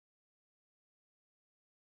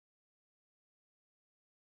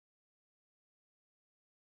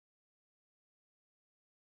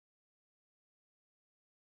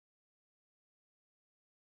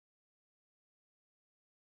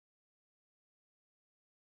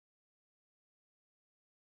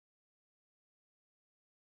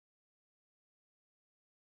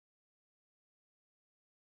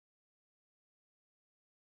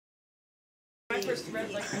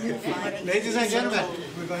Ladies and gentlemen,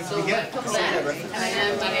 we're going to begin. Welcome back. I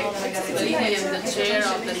am the chair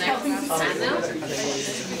of the next panel.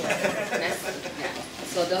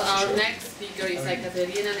 So our next speaker is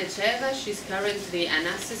Ekaterina Necheva. She's currently an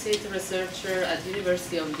associate researcher at the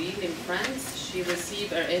University of Lille in France. She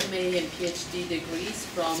received her MA and PhD degrees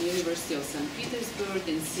from University of St. Petersburg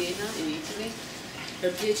in Siena in Italy. Her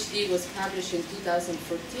PhD was published in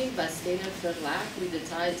 2014 by Steiner Verlag with the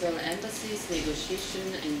title Embassies,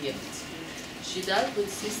 Negotiation and Gift. She dealt with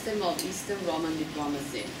system of Eastern Roman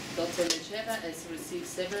diplomacy. Dr. Necheva has received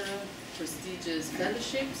several prestigious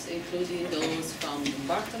fellowships, including those from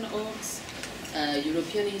Barton Oaks,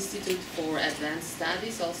 European Institute for Advanced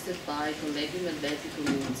Studies, hosted by Collegium Helvetico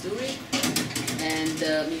in Zurich, and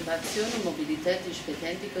Migration und Mobilität ist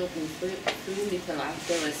Betätigung für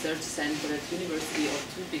Mittelalter Research Center at University of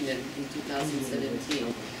Tübingen in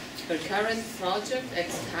 2017. Her current project,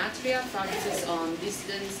 Ex-Patria, focuses on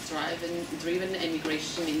dissidence-driven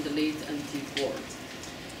emigration in the late antique world.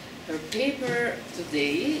 Her paper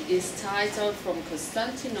today is titled From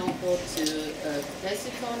Constantinople to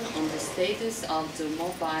Ctesiphon on the Status of the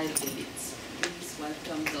Mobile Elites. Please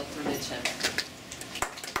welcome Dr. Necheva.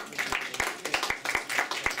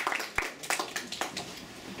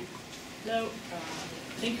 Hello,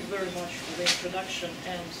 thank you very much for the introduction,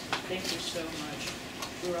 and thank you so much,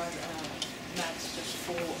 Touraj, Matt, just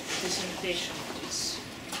for this invitation. It's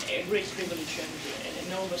a great privilege and an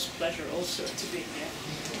enormous pleasure also to be here.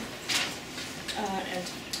 And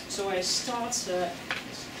so I start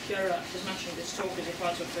here, as mentioned, this talk is a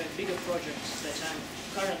part of a bigger project that I'm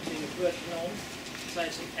currently working on,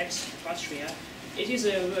 titled Ex-Patria. It is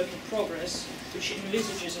a work in progress, which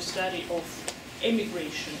envisages a study of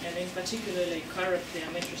emigration, and in particularly currently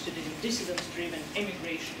I'm interested in dissidence-driven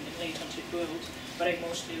emigration in late antique world, but I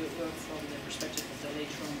mostly work from the perspective of the late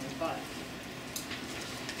Roman Empire.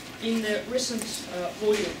 In the recent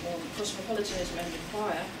volume on cosmopolitanism and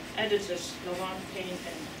empire, editors Lavant, Payne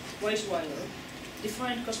and Weisweiler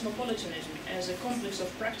defined cosmopolitanism as a complex of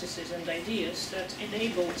practices and ideas that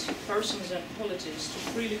enabled persons and polities to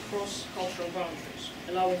freely cross cultural boundaries,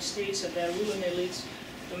 allowing states and their ruling elites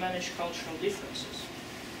to manage cultural differences.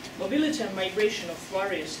 Mobility and migration of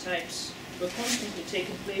various types were constantly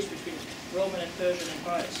taking place between Roman and Persian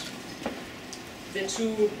empires. The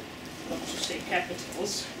two, not to say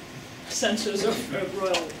capitals, centers of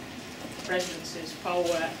royal presidencies, power,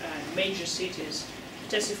 and major cities,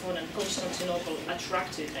 Ctesiphon and Constantinople,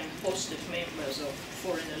 attracted and hosted members of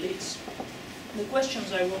foreign elites. The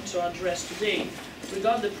questions I want to address today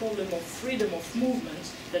regard the problem of freedom of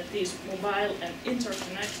movement that these mobile and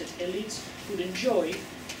interconnected elites could enjoy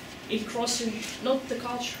in crossing not the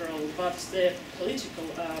cultural but the political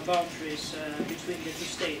boundaries between the two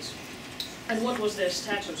states, and what was their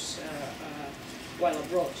status while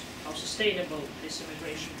abroad, how sustainable this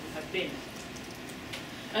immigration would have been.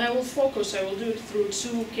 And I will do it through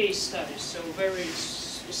two case studies, so very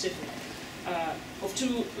specific, of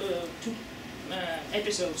two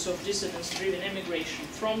episodes of dissidence-driven emigration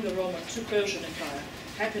from the Roman to Persian Empire,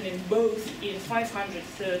 happening both in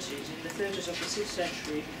 530s, in the 30s of the 6th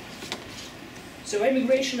century. So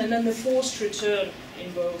emigration and then the forced return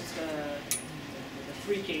in both the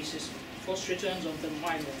three cases, forced returns of the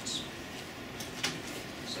migrants.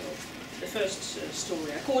 So the first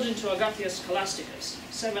story, according to Agathias Scholasticus,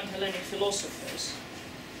 7 Hellenic philosophers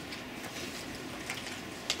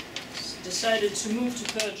decided to move to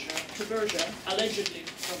Persia, allegedly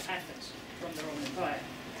from Athens, from the Roman Empire.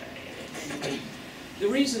 Anyway, the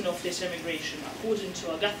reason of this emigration, according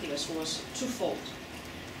to Agathias, was twofold.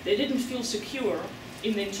 They didn't feel secure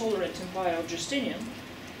in the intolerant empire of Justinian,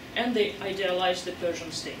 and they idealized the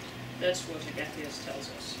Persian state. That's what Agathias tells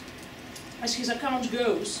us. As his account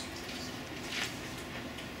goes,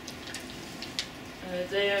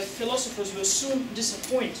 the philosophers were soon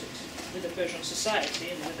disappointed with the Persian society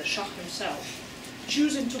and with the Shah himself,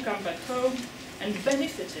 choosing to come back home and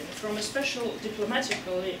benefiting from a special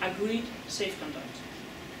diplomatically agreed safe conduct.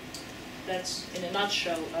 That's, in a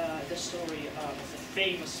nutshell, the story of the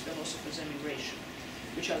famous philosopher's emigration,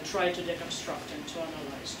 which I'll try to deconstruct and to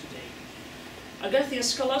analyze today.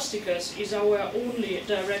 Agathias Scholasticus is our only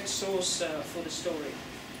direct source for the story.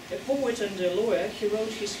 A poet and a lawyer, he wrote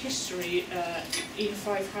his history in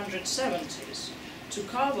 570s to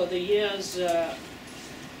cover the years of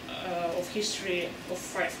history of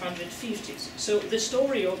 550s. So the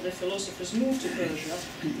story of the philosopher's move to Persia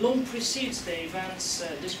long precedes the events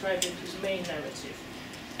described in his main narrative,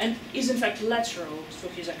 and is in fact lateral to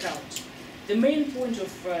his account. The main point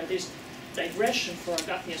of this digression for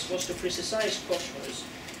Agathias was to precise Koshros,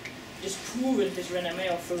 disproven his renommee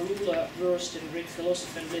of a ruler versed in Greek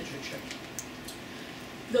philosophy and literature.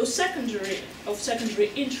 Though of secondary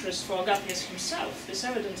interest for Agathias himself, this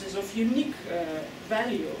evidence is of unique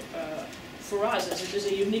value for us, as it is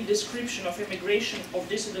a unique description of immigration of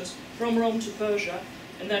dissidents from Rome to Persia,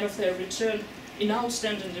 and then of their return in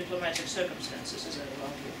outstanding diplomatic circumstances, as I will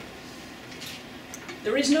argue.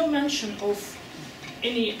 There is no mention of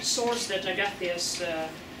any source that Agathias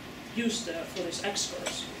used for this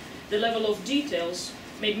excursus. The level of details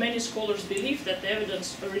made many scholars believe that the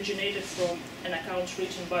evidence originated from an account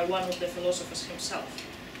written by one of the philosophers himself,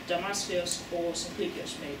 Damascius or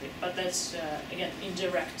Simplicius maybe, but that's, again,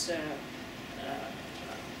 indirect,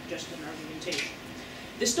 just an argumentation.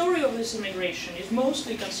 The story of this immigration is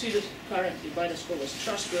mostly considered currently by the scholars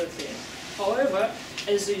trustworthy. However,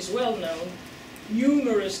 as is well known,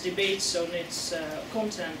 numerous debates on its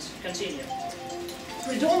content continue.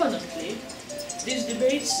 Predominantly, these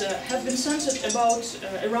debates have been centered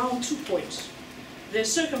around 2 points: the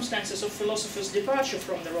circumstances of philosophers' departure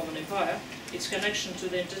from the Roman Empire, its connection to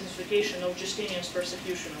the intensification of Justinian's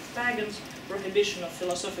persecution of pagans, prohibition of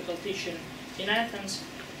philosophical teaching in Athens,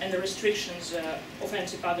 and the restrictions of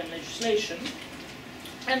anti-pagan legislation,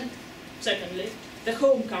 and secondly, the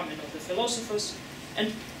homecoming of the philosophers,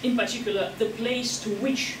 and in particular, the place to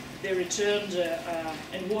which they returned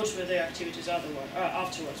and what were their activities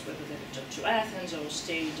afterwards, whether they returned to Athens or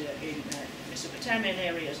stayed in Mesopotamian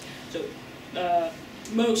areas. So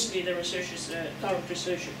mostly the current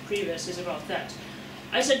research previous is about that.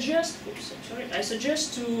 I suggest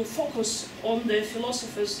to focus on the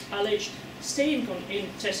philosophers' alleged staying in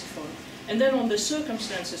Ctesiphon, and then on the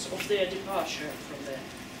circumstances of their departure from there.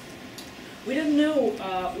 We don't know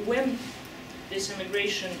when this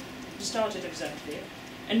immigration started exactly,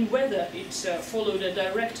 and whether it followed a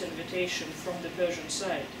direct invitation from the Persian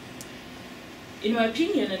side. In my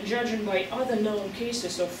opinion, and judging by other known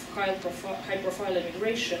cases of high-profile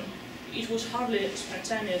immigration, it was hardly a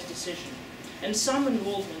spontaneous decision, and some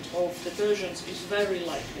involvement of the Persians is very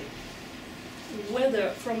likely.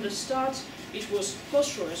 Whether from the start it was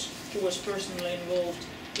Khosroes who was personally involved,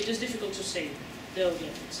 it is difficult to say, though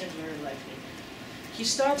again, it seems very likely. He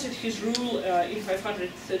started his rule in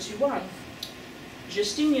 531.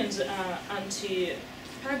 Justinian's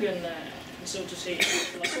anti-pagan, so to say,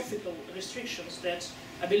 philosophical restrictions that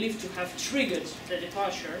are believed to have triggered the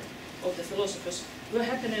departure of the philosophers were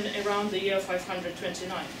happening around the year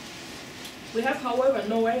 529. We have, however,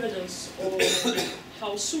 no evidence of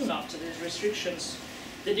how soon after these restrictions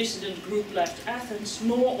the dissident group left Athens,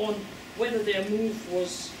 nor on whether their move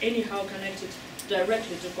was anyhow connected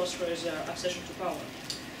directly to Khosroes' accession to power.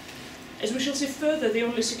 As we shall see further, the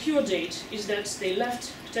only secure date is that they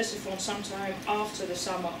left Ctesiphon sometime after the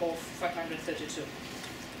summer of 532.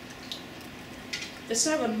 The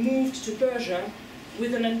seven moved to Persia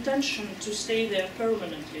with an intention to stay there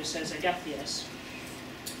permanently, says Agathias,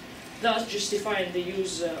 thus justifying the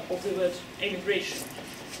use of the word emigration.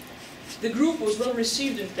 The group was well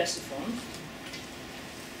received in Ctesiphon,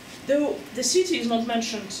 though the city is not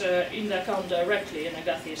mentioned in the account directly in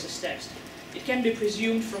Agathias' text. It can be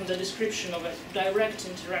presumed from the description of a direct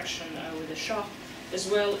interaction with the Shah, as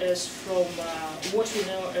well as from what we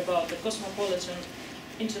know about the cosmopolitan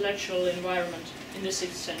intellectual environment in the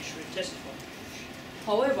 6th century Ctesiphon.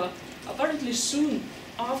 However, apparently soon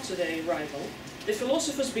after their arrival, the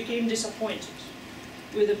philosophers became disappointed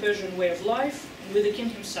with the Persian way of life and with the king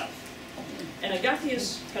himself. And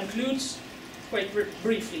Agathias concludes, quite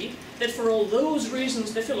briefly, that for all those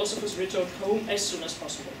reasons the philosophers returned home as soon as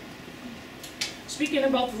possible. Speaking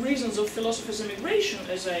about the reasons of philosophers' immigration,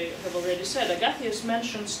 as I have already said, Agathias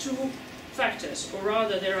mentions two factors, or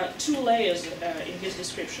rather there are two layers in his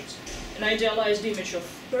descriptions. An idealized image of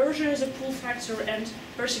Persia as a pull factor and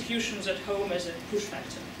persecutions at home as a push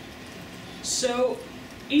factor. So,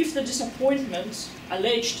 if the disappointment,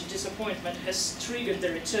 alleged disappointment, has triggered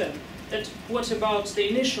the return, then what about the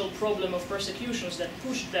initial problem of persecutions that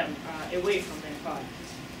pushed them away from the empire?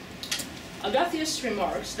 Agathias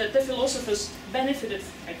remarks that the philosophers benefited,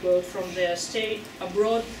 I quote, from their stay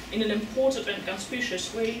abroad in an important and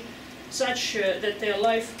conspicuous way, such that their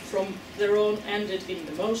life from their own ended in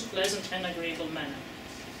the most pleasant and agreeable manner.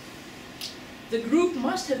 The group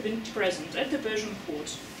must have been present at the Persian court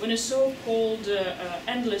when a so-called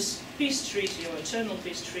endless peace treaty or eternal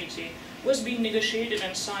peace treaty was being negotiated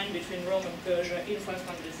and signed between Rome and Persia in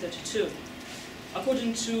 532.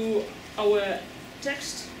 According to our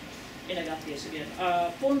text, in Agathias again,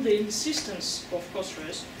 upon the insistence of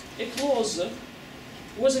Khosroes, a clause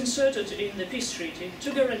was inserted in the peace treaty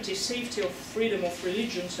to guarantee safety of freedom of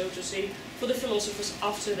religion, so to say, for the philosophers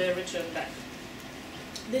after their return back.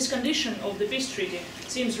 This condition of the peace treaty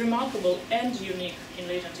seems remarkable and unique in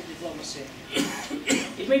late antique diplomacy.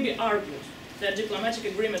 It may be argued that diplomatic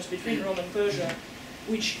agreements between Rome and Persia,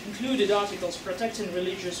 which included articles protecting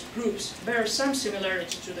religious groups, bear some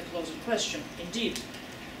similarity to the clause in question. Indeed,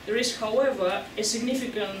 there is, however, a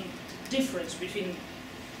significant difference between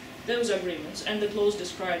those agreements and the clause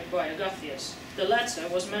described by Agathias. The latter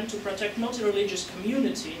was meant to protect not a religious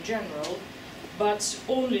community in general, but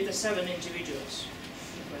only the 7 individuals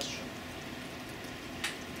in question,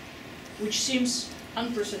 which seems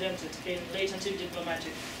unprecedented in late antique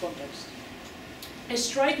diplomatic context. A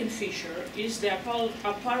striking feature is the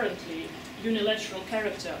apparently unilateral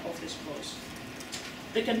character of this clause.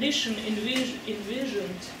 The condition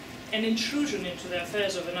envisioned an intrusion into the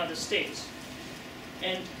affairs of another state,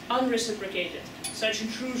 and unreciprocated, such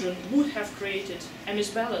intrusion would have created a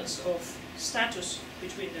misbalance of status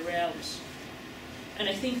between the realms. And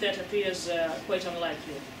I think that appears quite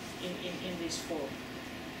unlikely in this form.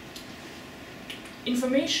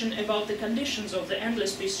 Information about the conditions of the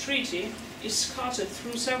Endless Peace Treaty is scattered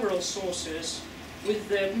through several sources, with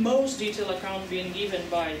the most detailed account being given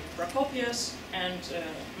by Procopius and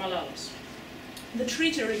Malalas. The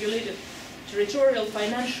treaty regulated territorial,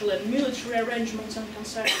 financial, and military arrangements and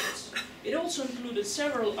concessions. It also included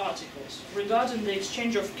several articles regarding the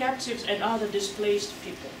exchange of captives and other displaced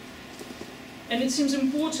people. And it seems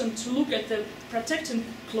important to look at the protecting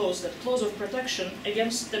clause, that clause of protection,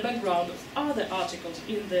 against the background of other articles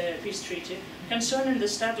in the peace treaty concerning the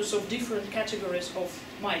status of different categories of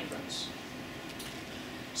migrants.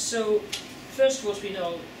 So, first what we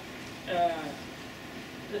know,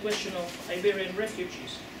 the question of Iberian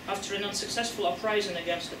refugees. After an unsuccessful uprising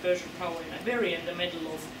against the Persian power in Iberia in the middle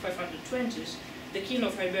of 520s, the king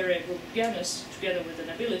of Iberia, Urbanism, together with the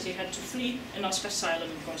nobility, had to flee and ask asylum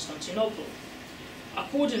in Constantinople.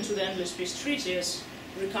 According to the Endless Peace Treaty, as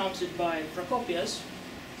recounted by Procopius,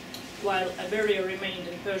 while Iberia remained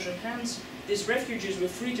in Persian hands, these refugees were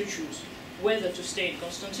free to choose whether to stay in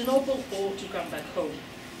Constantinople or to come back home.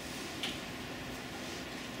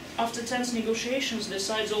 After tense negotiations, the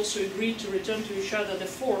sides also agreed to return to each other the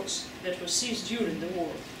forts that were seized during the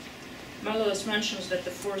war. Malalas mentions that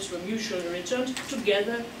the forts were mutually returned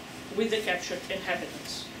together with the captured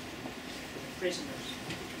inhabitants, prisoners.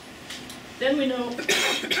 Then we know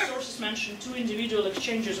sources mention 2 individual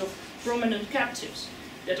exchanges of prominent captives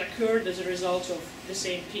that occurred as a result of the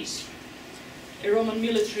same peace. A Roman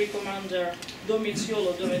military commander,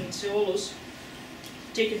 Domitiolus,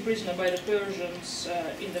 taken prisoner by the Persians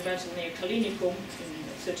in the battle near Kalinicum in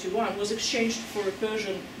 31, was exchanged for a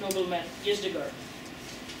Persian nobleman, Yezdegar,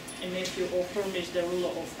 a nephew of Hermes, the ruler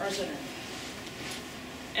of Arzanel.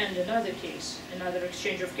 And another case, another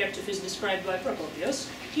exchange of captives is described by Procopius.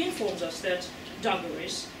 He informs us that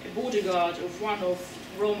Daryaee, a bodyguard of one of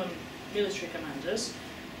Roman military commanders,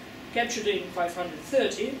 captured in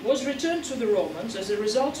 530, was returned to the Romans as a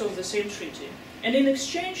result of the same treaty. And in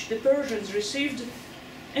exchange, the Persians received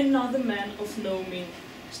another man of no mean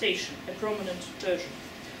station, a prominent Persian.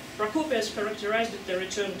 Procopius characterized the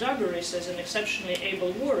returned Daryaee as an exceptionally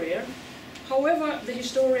able warrior. However, the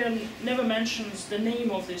historian never mentions the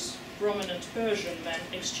name of this prominent Persian man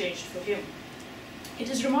exchanged for him. It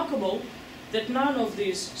is remarkable that none of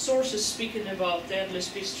these sources speaking about the Endless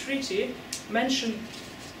Peace Treaty mention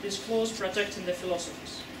this clause protecting the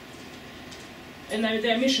philosophers. And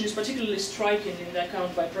their omission is particularly striking in the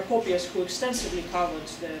account by Procopius, who extensively covered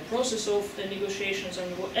the process of the negotiations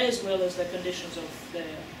and as well as the conditions of the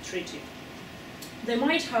treaty. There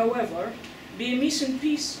might, however, be a missing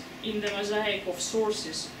piece in the mosaic of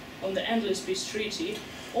sources on the Endless Peace Treaty,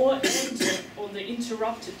 or on the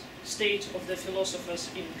interrupted state of the philosophers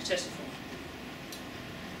in Ctesiphon.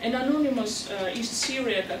 An anonymous East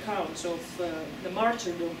Syriac account of the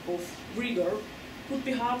martyrdom of Grigor could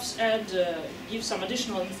perhaps give some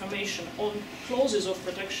additional information on clauses of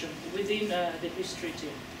protection within the peace treaty.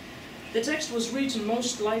 The text was written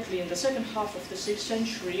most likely in the second half of the 6th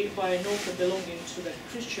century by an author belonging to the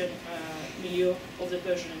Christian milieu of the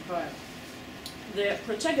Persian Empire. The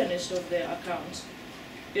protagonist of the account,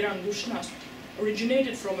 Iran Gushnasp,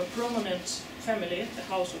 originated from a prominent family, the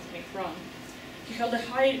house of Mihran. He held a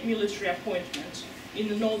high military appointment in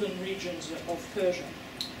the northern regions of Persia.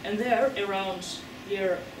 And there, around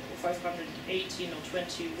year 518 or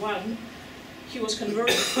 21, he was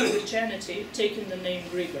converted to Christianity, taking the name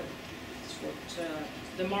Grigor. That's what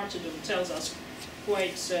the martyrdom tells us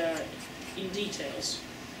quite in details.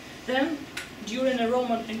 Then, during a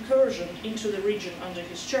Roman incursion into the region under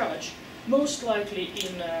his charge, most likely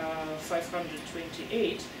in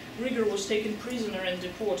 528, Grigor was taken prisoner and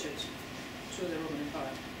deported to the Roman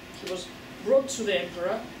Empire. He was brought to the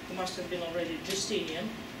emperor, who must have been already Justinian,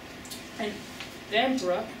 and the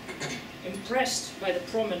emperor, impressed by the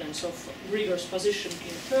prominence of Grigor's position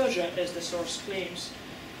in Persia, as the source claims,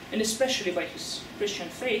 and especially by his Christian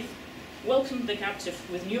faith, welcomed the captive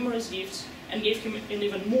with numerous gifts and gave him an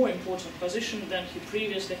even more important position than he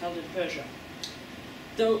previously held in Persia.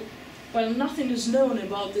 Though, while nothing is known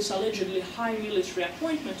about this allegedly high military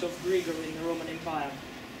appointment of Grigor in the Roman Empire,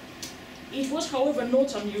 it was, however,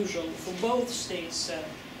 not unusual for both states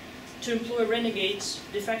to employ renegades,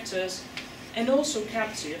 defectors, and also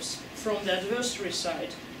captives from the adversary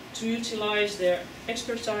side to utilize their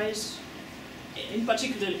expertise, in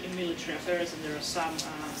particular in military affairs, and there are some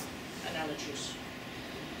analogies.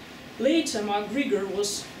 Later, Mark Grigor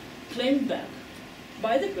was claimed back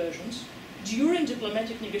by the Persians during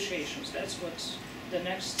diplomatic negotiations. That's what the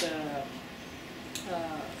next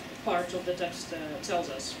part of the text tells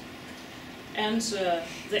us. And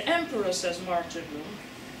the emperor, says Martyrdom,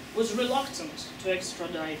 was reluctant to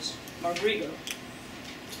extradite Mark Grigor.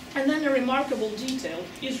 And then a remarkable detail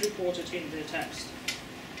is reported in the text.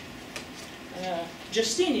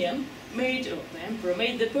 Justinian the emperor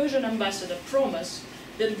made the Persian ambassador promise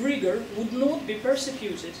that Grigor would not be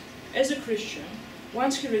persecuted as a Christian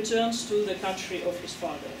once he returns to the country of his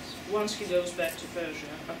fathers, once he goes back to Persia,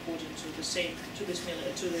 according to this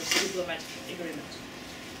diplomatic agreement.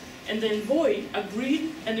 And the envoy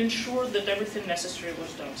agreed and ensured that everything necessary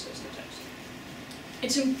was done, says the text.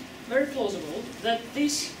 It's very plausible that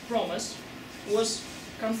this promise was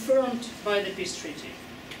confirmed by the peace treaty.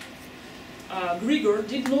 Grigor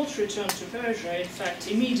did not return to Persia, in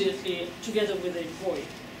fact, immediately together with the envoy.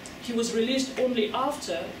 He was released only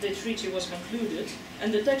after the treaty was concluded,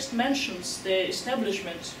 and the text mentions the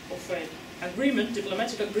establishment of an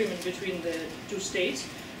diplomatic agreement between the two states,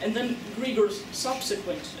 and then Grigor's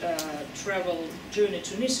subsequent journey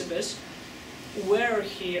to Nisibis, where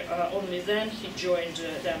only then he joined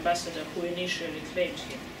the ambassador who initially claimed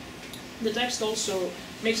him. The text also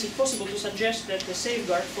makes it possible to suggest that the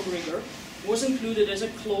safeguard for Grigor was included as a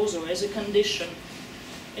clause or as a condition.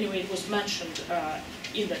 Anyway, it was mentioned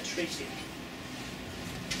in that treaty.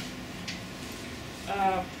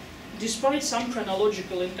 Despite some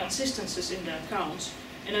chronological inconsistencies in the accounts,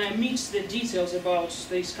 and I omit the details about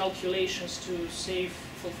these calculations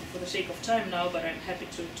for the sake of time now, but I'm happy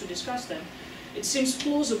to discuss them, it seems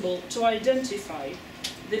plausible to identify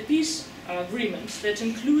the peace agreements that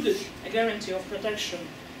included a guarantee of protection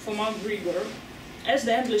for Mark Grigor as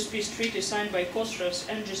the Endless Peace Treaty signed by Khosrow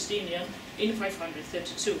and Justinian in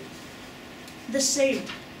 532. The same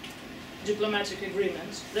diplomatic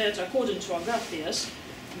agreement that, according to Agathias,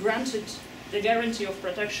 granted the guarantee of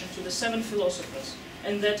protection to the 7 philosophers,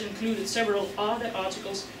 and that included several other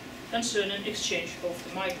articles concerning exchange of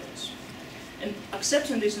the migrants. And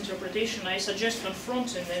accepting this interpretation, I suggest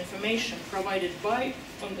confronting the information provided by,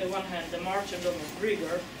 on the one hand, the martyrdom of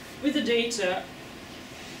Grigor, with the data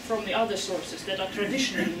from the other sources that are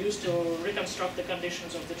traditionally used to reconstruct the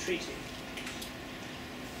conditions of the treaty.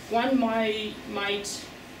 One might,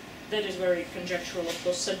 that is very conjectural, of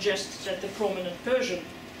course, suggest that the prominent Persian,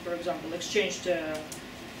 for example, exchanged,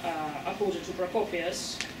 according to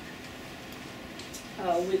Procopius,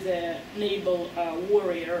 with the naval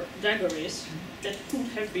warrior Dagaris, that could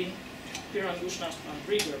have been Pirangushnas and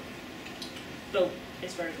Grigor, though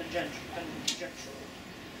it's very conjectural.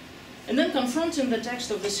 And then confronting the text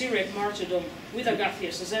of the Syriac martyrdom with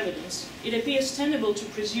Agathias as evidence, it appears tenable to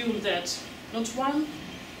presume that not one,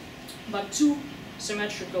 but 2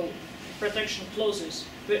 symmetrical protection clauses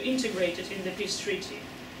were integrated in the peace treaty.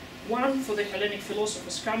 One for the Hellenic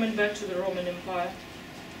philosophers coming back to the Roman Empire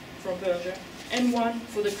from Persia, and one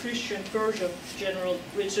for the Christian Persian general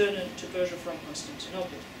returning to Persia from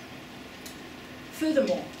Constantinople.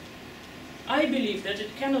 Furthermore, I believe that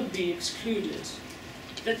it cannot be excluded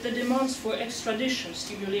that the demands for extradition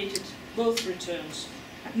stimulated both returns,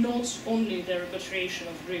 not only the repatriation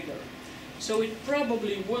of Grigor. So it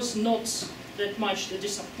probably was not that much the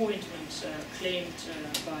disappointment claimed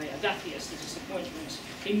by Agathias,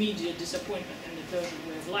 immediate disappointment in the Persian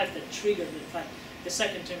way of life that triggered, in fact, the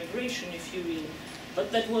second immigration, if you will,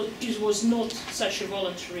 but it was not such a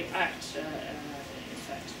voluntary act, in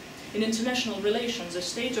fact. In international relations, a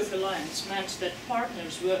state of alliance meant that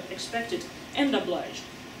partners were expected and obliged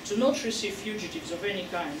to not receive fugitives of any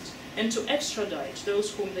kind and to extradite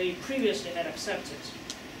those whom they previously had accepted.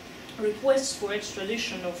 Requests for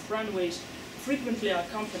extradition of runaways frequently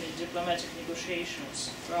accompanied diplomatic negotiations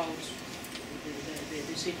throughout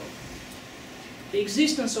this epoch. The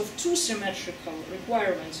existence of 2 symmetrical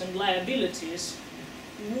requirements and liabilities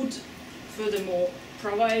would, furthermore,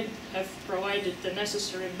 have provided the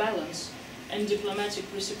necessary balance and diplomatic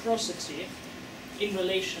reciprocity in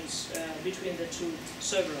relations between the two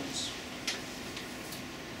sovereigns.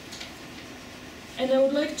 And I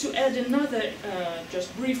would like to add another,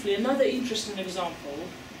 just briefly, another interesting example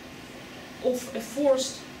of a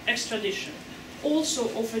forced extradition, also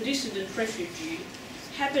of a dissident refugee,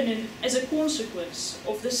 happening as a consequence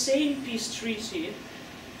of the same peace treaty,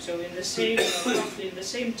 so in the same, roughly in the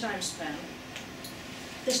same time span,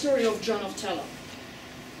 the story of John of Tella.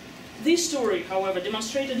 This story, however,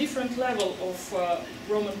 demonstrates a different level of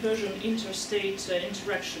Roman-Persian interstate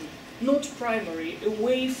interaction, not primary,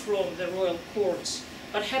 away from the royal courts,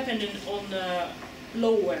 but happening on a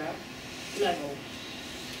lower level.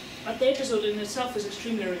 But the episode in itself is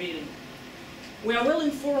extremely revealing. We are well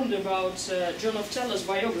informed about John of Tella's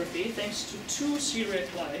biography thanks to two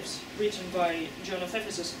Syriac lives written by John of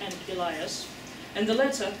Ephesus and Elias, and the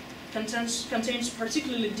latter contains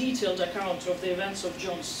particularly detailed accounts of the events of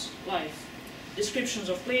John's life, descriptions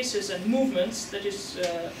of places and movements,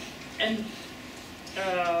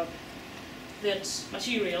 that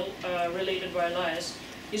material related by Elias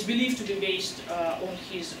is believed to be based on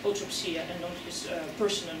his autopsy and on his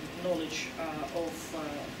personal knowledge of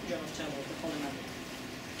John of Tella, the Holy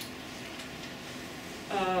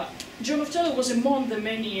Man. John of Tella was among the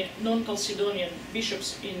many non-Chalcedonian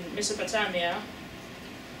bishops in Mesopotamia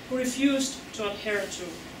who refused to adhere to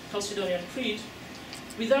Chalcedonian creed.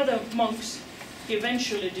 With other monks, he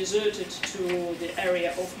eventually deserted to the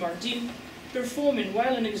area of Mardin, performing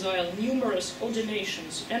while in exile numerous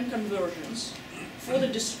ordinations and conversions for the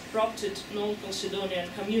disrupted non-Chalcedonian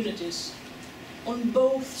communities on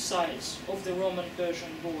both sides of the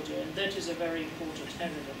Roman-Persian border, and that is a very important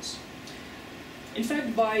evidence. In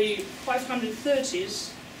fact, by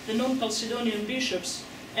 530s, the non-Chalcedonian bishops,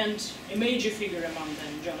 and a major figure among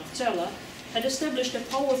them, John of Tella, had established a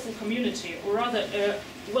powerful community, or rather a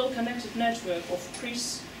well-connected network of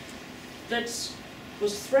priests that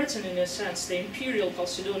was threatening, in a sense, the imperial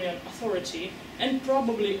Chalcedonian authority, and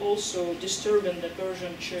probably also disturbing the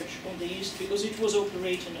Persian church on the east, because it was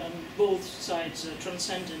operating on both sides,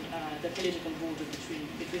 transcending the political border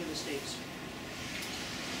between the states.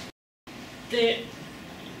 The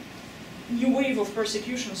new wave of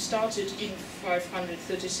persecution started in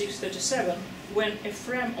 536-37, when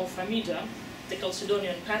Ephraim of Amida, the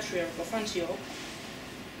Chalcedonian patriarch of Antioch,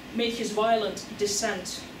 made his violent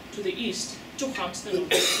descent to the east to hunt the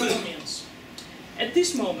non-Chalcedonians. At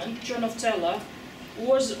this moment, John of Tella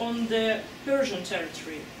was on the Persian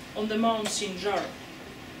territory, on the Mount Sinjar,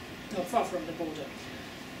 not far from the border.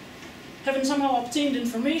 Having somehow obtained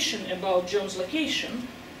information about John's location,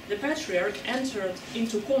 the patriarch entered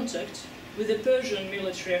into contact with the Persian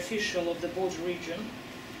military official of the border region,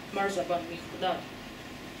 Marzaban Mihdad.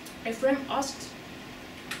 Ephraim asked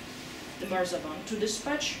the Marzaban to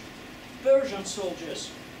dispatch Persian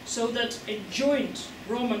soldiers so that a joint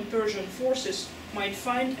Roman-Persian forces might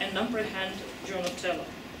find and apprehend John of Tella.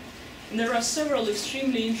 And there are several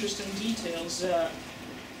extremely interesting details, I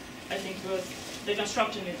think, worth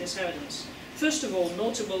deconstructing in this evidence. First of all,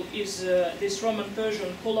 notable is this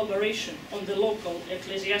Roman-Persian collaboration on the local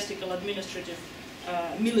ecclesiastical, administrative,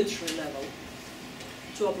 military level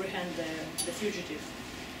to apprehend the fugitive.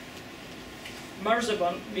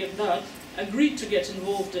 Marzaban Mirdad agreed to get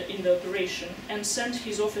involved in the operation and sent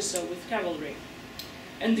his officer with cavalry.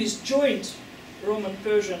 And this joint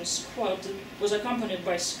Roman-Persian squad was accompanied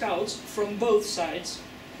by scouts from both sides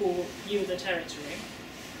who knew the territory.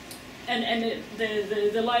 And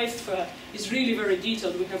the life is really very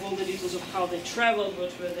detailed. We have all the details of how they traveled,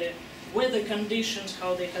 what were the weather conditions,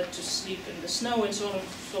 how they had to sleep in the snow, and so on and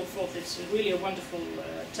so forth. It's really a wonderful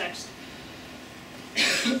text.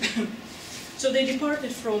 So they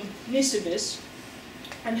departed from Nisibis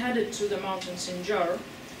and headed to the mountain Sinjar,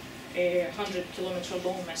 a 100-kilometer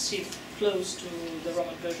long massif close to the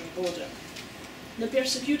Roman-Persian border. The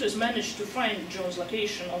persecutors managed to find John's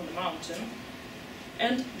location on the mountain,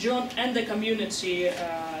 and John and the community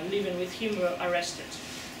living with him were arrested.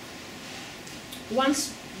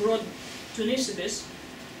 Once brought to Nisibis,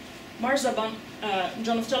 Marzaban,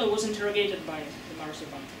 John of Tella was interrogated by the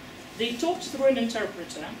Marzaban. They talked through an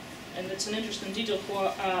interpreter, and that's an interesting detail, who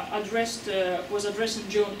was addressing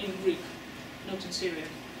John in Greek, not in Syriac.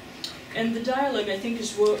 And the dialogue, I think,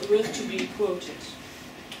 is worth to be quoted.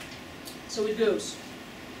 So it goes: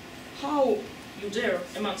 "How you dare,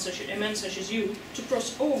 a man such as you, to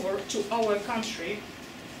cross over to our country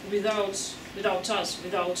without us,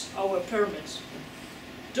 without our permit?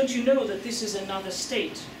 Don't you know that this is another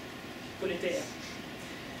state, Politeia?"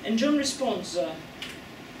 And John responds,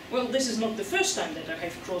 "Well, this is not the first time that I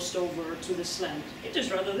have crossed over to this land. It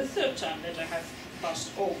is rather the third time that I have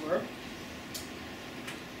passed over.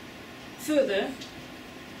 Further,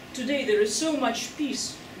 today there is so much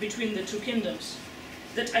peace between the two kingdoms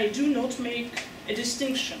that I do not make a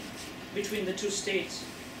distinction between the two states.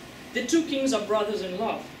 The two kings are brothers in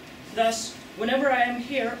love. Thus, whenever I am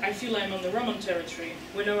here, I feel I'm on the Roman territory.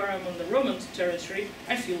 Whenever I'm on the Roman territory,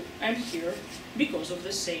 I feel I'm here because of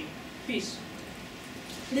the same peace.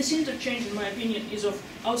 This interchange, in my opinion, is of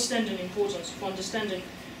outstanding importance for understanding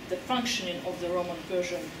the functioning of the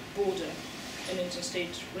Roman-Persian border and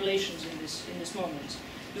interstate relations in this moment.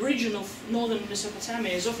 The region of northern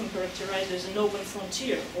Mesopotamia is often characterized as an open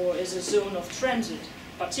frontier or as a zone of transit,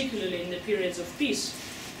 particularly in the periods of peace.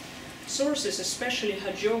 Sources, especially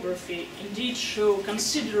hagiography, indeed show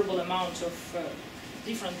considerable amount of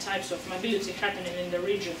different types of mobility happening in the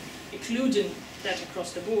region, including that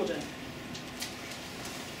across the border.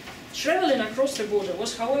 Traveling across the border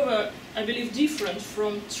was, however, I believe, different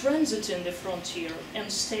from transiting the frontier and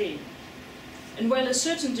staying. And while a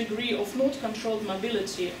certain degree of not controlled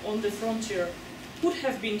mobility on the frontier would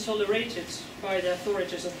have been tolerated by the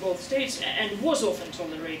authorities of both states, and was often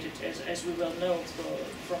tolerated, as we well know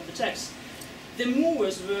from the text, the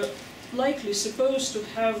movers were likely supposed to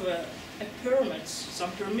have a permit,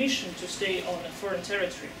 some permission to stay on a foreign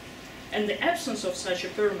territory. And the absence of such a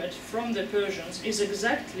permit from the Persians is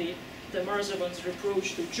exactly the Marzaban's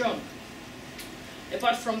reproach to John.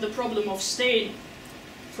 Apart from the problem of staying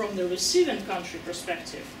from the receiving country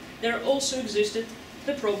perspective, there also existed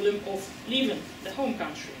the problem of leaving the home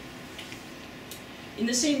country. In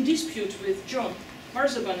the same dispute with John,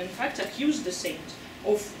 Marzaban in fact accused the saint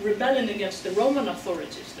of rebelling against the Roman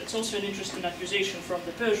authorities. That's also an interesting accusation from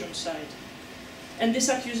the Persian side. And this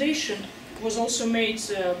accusation was also made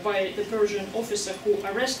by the Persian officer who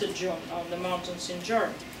arrested John on the mountains in Jar.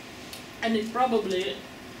 And it probably,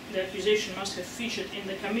 the accusation must have featured in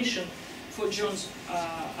the commission for John's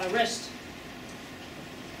arrest.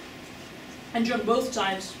 And John both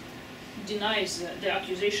times denies the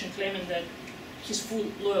accusation, claiming that his full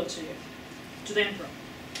loyalty to the emperor.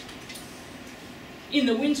 In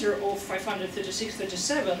the winter of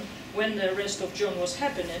 536-37, when the arrest of John was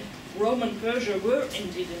happening, Rome and Persia were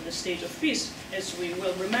indeed in the state of peace, as we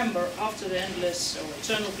well remember after the endless or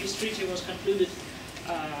eternal peace treaty was concluded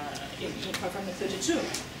in 532.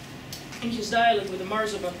 In his dialogue with the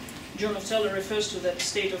Marzaban, John of Tella refers to that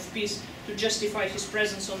state of peace to justify his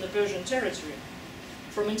presence on the Persian territory.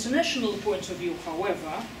 From international point of view,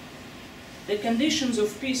 however, the condition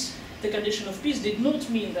of peace did not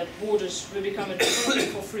mean that borders were becoming open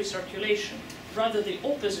for free circulation. Rather, the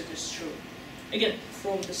opposite is true. Again,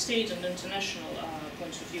 from the state and international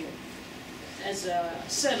point of view. As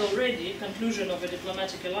said already, conclusion of a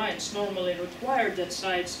diplomatic alliance normally required that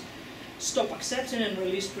sides stop accepting and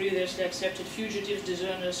release previously accepted fugitives,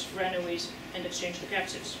 deserters, runaways, and exchange the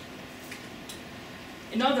captives.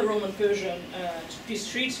 Another Roman-Persian peace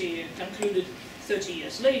treaty, concluded 30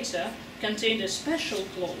 years later, contained a special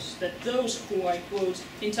clause that those who, I quote,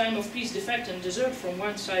 in time of peace defect and desert from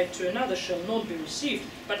one side to another shall not be received,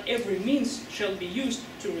 but every means shall be used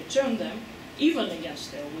to return them, even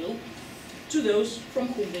against their will, to those from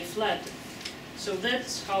whom they fled. So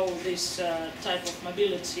that's how this type of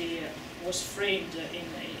mobility was framed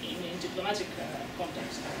in diplomatic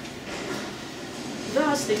context.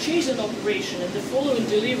 Thus, the chasing operation and the following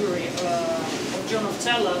delivery of John of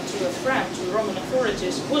Tella to a friend, to the Roman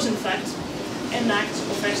authorities, was in fact an act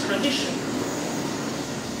of extradition.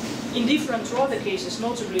 Indifferent to other cases,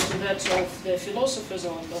 notably to that of the philosophers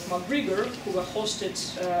of Macgregor, who were hosted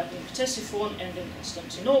in Ctesiphon and in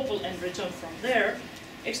Constantinople and returned from there,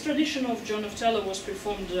 extradition of John of Tella was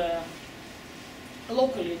performed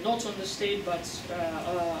locally, not on the state, but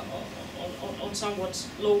on somewhat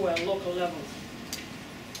lower local level.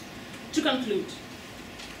 To conclude,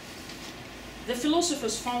 the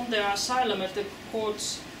philosophers found their asylum at the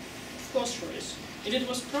courts of Khosroes, and it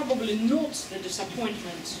was probably not the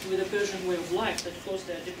disappointment with the Persian way of life that caused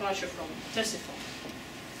their departure from Ctesiphon.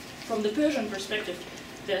 From the Persian perspective,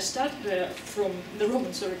 from the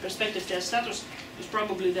Roman perspective, their status was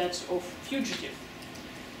probably that of fugitive.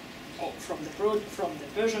 From the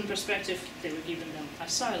Persian perspective, they were given them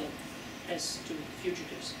asylum as to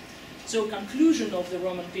fugitives. So conclusion of the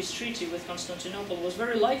Roman peace treaty with Constantinople was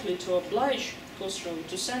very likely to oblige Khosrow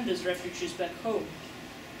to send his refugees back home.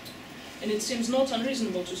 And it seems not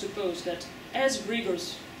unreasonable to suppose that as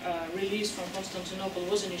Grigor's release from Constantinople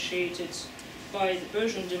was initiated by the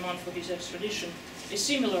Persian demand for his extradition, a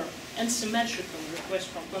similar and symmetrical request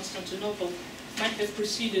from Constantinople might have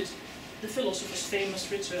preceded the philosopher's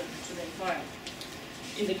famous return to the empire.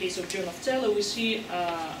 In the case of John of Tella, we see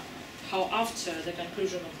how after the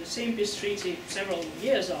conclusion of the same peace treaty, several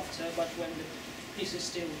years after, but when the peace is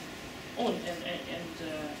still on and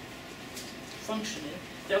functioning,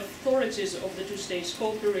 the authorities of the two states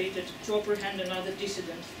cooperated to apprehend another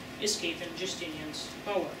dissident escaping Justinian's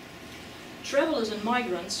power. Travelers and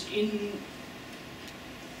migrants,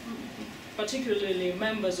 particularly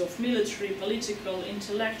members of military, political,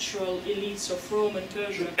 intellectual elites of Rome and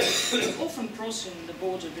Persia, often crossing the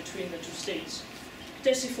border between the two states.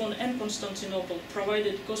 Ctesiphon and Constantinople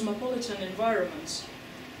provided cosmopolitan environments,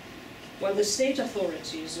 while the state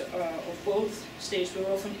authorities of both states were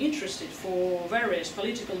often interested for various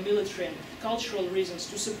political, military and cultural reasons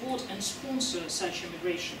to support and sponsor such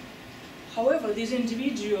immigration. However, these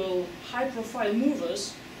individual high-profile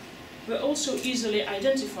movers were also easily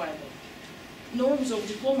identifiable. Norms of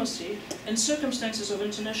diplomacy and circumstances of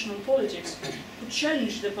international politics could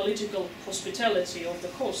challenge the political hospitality of the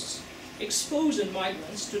hosts, exposing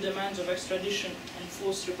migrants to demands of extradition and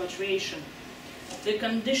forced repatriation. The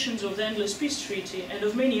conditions of the Endless Peace Treaty and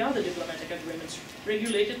of many other diplomatic agreements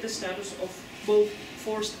regulated the status of both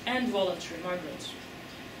forced and voluntary migrants.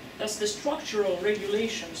 Thus, the structural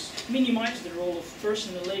regulations minimized the role of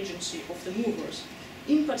personal agency of the movers,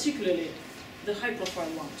 in particularly the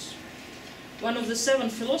high-profile ones. One of the 7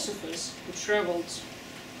 philosophers who traveled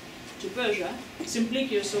to Persia,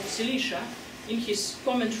 Simplicius of Cilicia, in his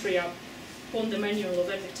commentary upon the Manual of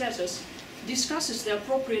Epictetus, discusses the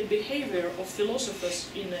appropriate behavior of philosophers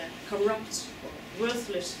in a corrupt or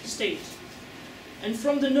worthless state. And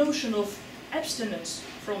from the notion of abstinence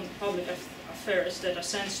from public affairs that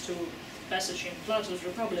ascends to passage in Plato's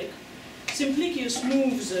Republic, Simplicius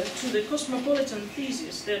moves to the cosmopolitan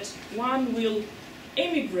thesis that one will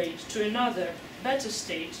emigrate to another, better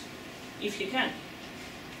state if he can,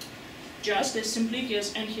 just as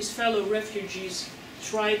Simplicius and his fellow refugees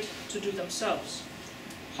tried to do themselves.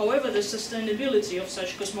 However, the sustainability of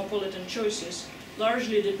such cosmopolitan choices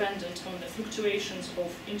largely dependent on the fluctuations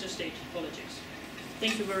of interstate politics.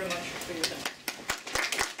 Thank you very much for your time.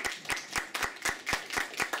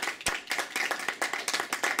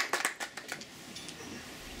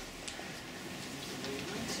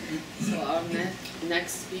 So our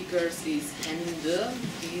next speaker is Henning Dürr.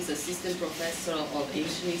 He is assistant professor of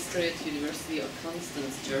Ancient History at University of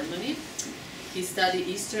Constance, Germany. He studied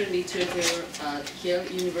Eastern literature at Kiel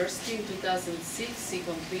University. In 2006, he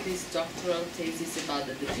completed his doctoral thesis about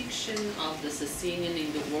the depiction of the Sasanian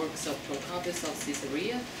in the works of Procopius of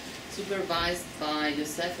Caesarea, supervised by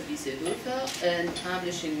Joseph Wiesehofer, and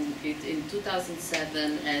publishing it in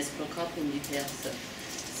 2007 as Procopium di Perse.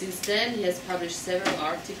 Since then, he has published several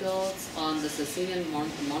articles on the Sasanian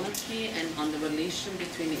monarchy and on the relation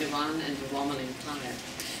between Iran and the Roman Empire.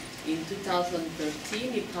 In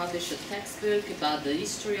 2013, he published a textbook about the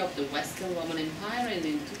history of the Western Roman Empire, and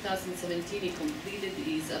in 2017, he completed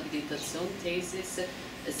his habilitation thesis,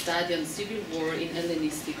 a study on civil war in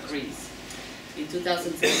Hellenistic Greece. In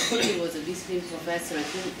 2017, he was a visiting professor at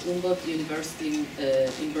Humboldt University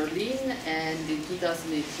in Berlin, and in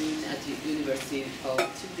 2018 at the University of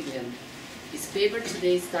Tübingen. His paper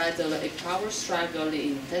today is titled A Power Struggle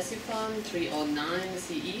in Ctesiphon 309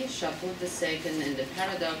 CE, Shapur II and the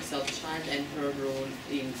Paradox of Child Emperor Rule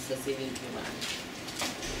in Sasanian Iran.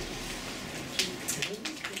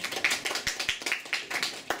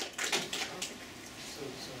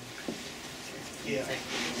 Yeah.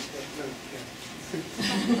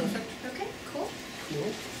 Okay, cool.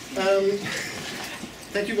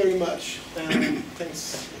 Thank you very much.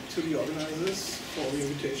 Thanks to the organizers for the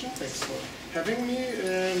invitation. Thanks for having me.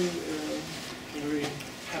 I'm very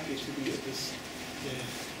happy to be at this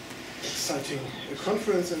exciting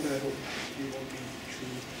conference, and I hope you won't be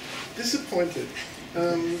too disappointed.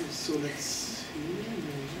 So let's see.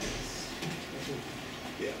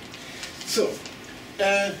 Yeah. So,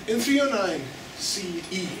 in 309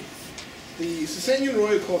 CE, the Sasanian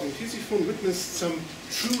royal court in Ctesiphon witnessed some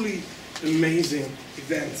truly amazing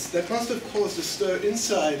events that must have caused a stir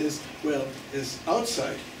inside as well as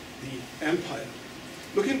outside the empire.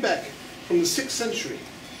 Looking back from the 6th century,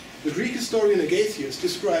 the Greek historian Agathias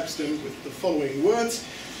describes them with the following words: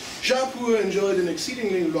 Shapur enjoyed an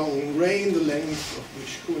exceedingly long reign, the length of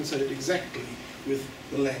which coincided exactly with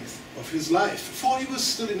the length of his life, for he was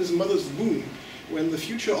still in his mother's womb when the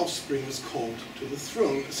future offspring was called to the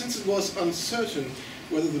throne. Since it was uncertain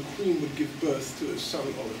whether the queen would give birth to a son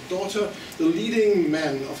or a daughter, the leading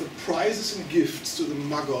men offered prizes and gifts to the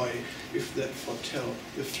Magoi if that foretell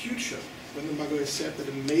the future. When the Magoi said that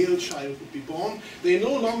a male child would be born, they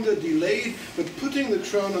no longer delayed, but putting the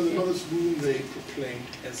crown on the mother's womb, they proclaimed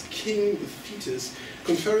as king the fetus,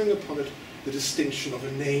 conferring upon it the distinction of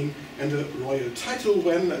a name and a royal title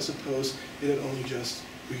when, I suppose, it had only just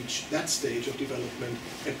reach that stage of development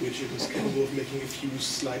at which it was capable of making a few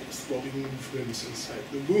slight throbbing movements inside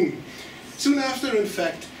the womb. Soon after, in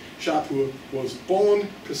fact, Shapur was born,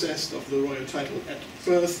 possessed of the royal title at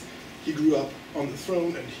birth. He grew up on the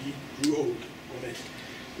throne and he grew old on it,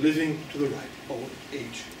 living to the ripe old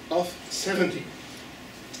age of 70.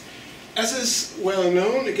 As is well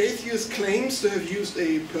known, Agathias claims to have used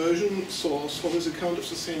a Persian source for his account of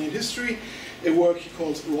Sasanian history, a work he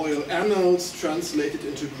calls Royal Annals, translated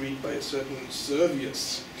into Greek by a certain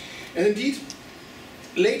Servius. And indeed,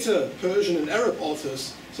 later Persian and Arab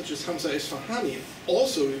authors, such as Hamza Isfahani,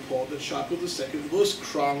 also report that Shapur II was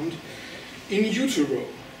crowned in utero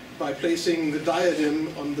by placing the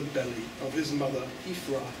diadem on the belly of his mother,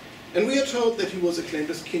 Ifra. And we are told that he was acclaimed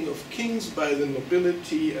as king of kings by the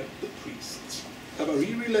nobility and the priests.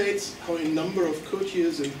 Tabari relates how a number of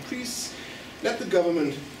courtiers and priests led the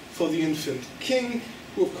government for the infant king,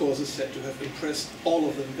 who of course is said to have impressed all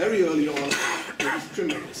of them very early on with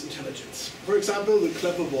tremendous intelligence. For example, the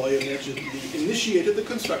clever boy allegedly initiated the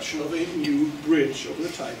construction of a new bridge over the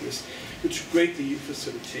Tigris, which greatly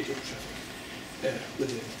facilitated traffic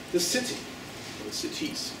within the city, or the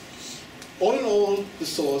cities. All in all, the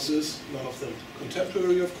sources, none of them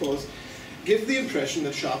contemporary of course, give the impression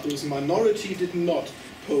that Shapur's minority did not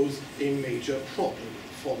pose a major problem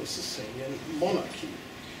for the Sasanian monarchy.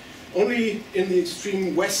 Only in the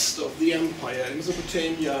extreme west of the empire, in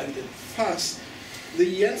Mesopotamia and in Fars,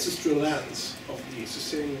 the ancestral lands of the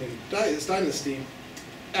Sasanian dynasty,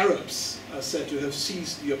 Arabs are said to have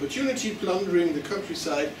seized the opportunity, plundering the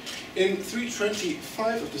countryside in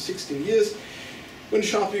 325 after 16 years, when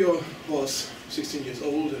Shapur was 16 years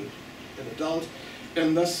old and an adult,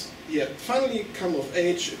 and thus he had finally come of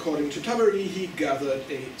age. According to Tabari, he gathered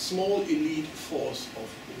a small elite force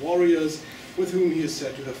of warriors with whom he is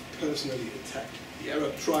said to have personally attacked the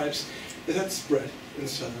Arab tribes that had spread in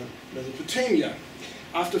southern Mesopotamia.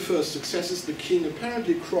 After first successes, the king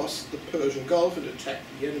apparently crossed the Persian Gulf and attacked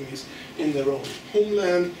the enemies in their own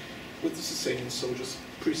homeland, with the Sasanian soldiers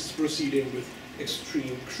proceeding with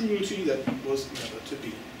extreme cruelty that was never to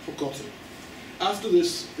be forgotten. After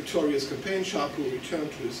this victorious campaign, Shapur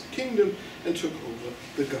returned to his kingdom and took over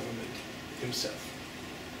the government himself.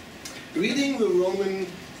 Reading the Roman,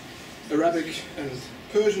 Arabic and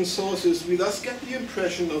Persian sources, we thus get the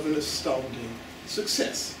impression of an astounding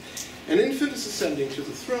success. An infant is ascending to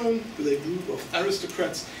the throne with a group of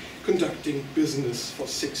aristocrats conducting business for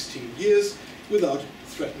 16 years without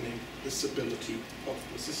threatening the stability of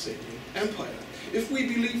the Sasanian Empire. If we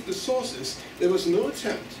believe the sources, there was no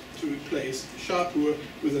attempt to replace Shapur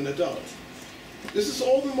with an adult. This is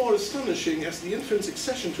all the more astonishing as the infant's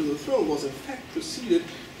accession to the throne was in fact preceded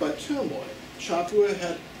by turmoil. Shapur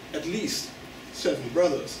had at least 7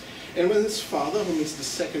 brothers, and when his father,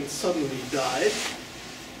 Hormizd II, suddenly died,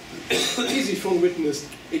 Ctesiphon witnessed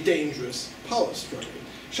a dangerous power struggle.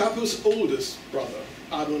 Shapur's oldest brother,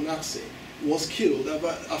 Adonachse, was killed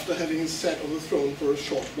after having sat on the throne for a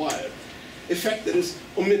short while, a fact that is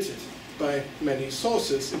omitted by many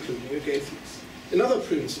sources, including Agathias. Another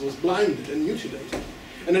prince was blinded and mutilated,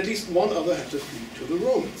 and at least one other had to flee to the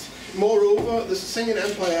Romans. Moreover, the Sasanian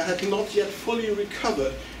Empire had not yet fully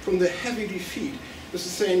recovered from the heavy defeat the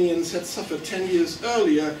Sasanians had suffered 10 years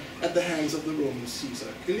earlier at the hands of the Roman Caesar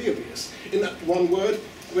Galerius. In one word,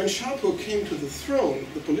 when Shapur came to the throne,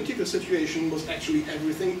 the political situation was actually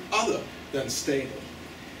everything other than stable.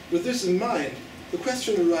 With this in mind, the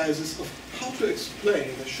question arises of how to explain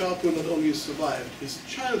that Shapur not only survived his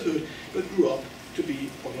childhood, but grew up to be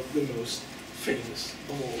one of the most famous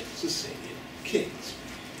of all Sasanian kings.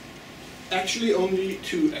 Actually, only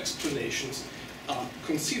 2 explanations are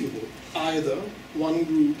conceivable. Either one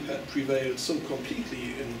group had prevailed so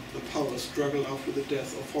completely in the power struggle after the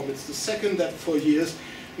death of Hormizd II that for years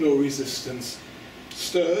no resistance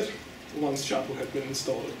stirred once Shapur had been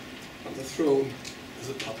installed on the throne as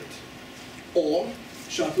a puppet. Or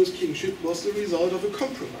Shapur's kingship was the result of a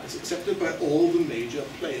compromise accepted by all the major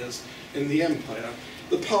players in the empire,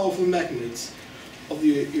 the powerful magnates of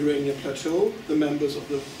the Iranian plateau, the members of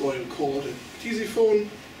the royal court at Ctesiphon,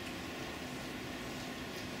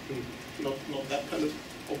 not that palace,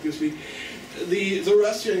 obviously, the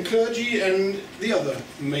Zoroastrian clergy, and the other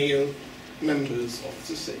male members of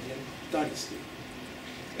the Sasanian dynasty.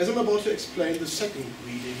 As I'm about to explain, the second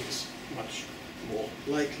reading is much more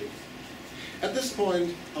likely. At this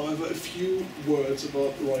point, however, a few words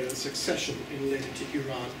about royal succession in Hellenistic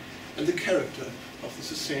Iran and the character of the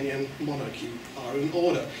Sasanian monarchy are in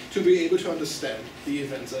order to be able to understand the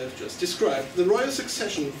events I have just described. The royal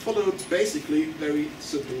succession followed basically very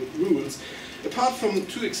simple rules. Apart from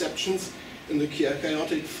 2 exceptions, in the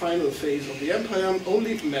chaotic final phase of the empire,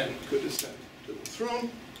 only men could ascend to the throne,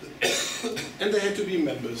 and they had to be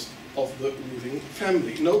members of the ruling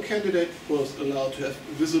family. No candidate was allowed to have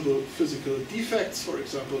visible physical defects, for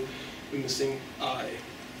example, a missing eye.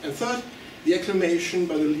 And third, the acclamation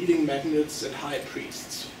by the leading magnates and high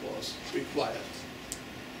priests was required.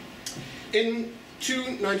 In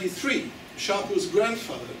 293, Shapur's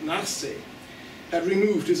grandfather, Narseh, had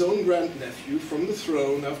removed his own grandnephew from the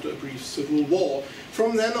throne after a brief civil war.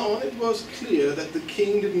 From then on, it was clear that the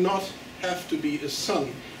king did not have to be a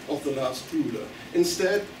son of the last ruler.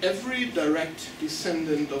 Instead, every direct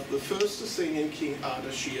descendant of the first Sasanian king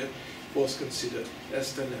Ardashir was considered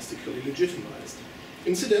as dynastically legitimized.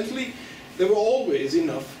 Incidentally, there were always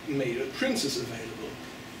enough male princes available.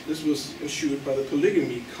 This was ensured by the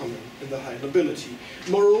polygamy common in the high nobility.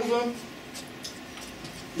 Moreover,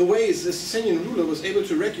 the ways the Sasanian ruler was able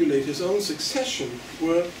to regulate his own succession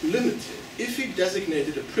were limited. If he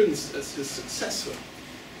designated a prince as his successor,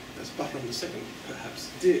 as Bahram II perhaps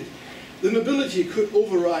did, the nobility could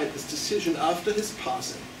override this decision after his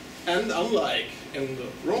passing. And unlike in the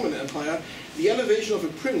Roman Empire, the elevation of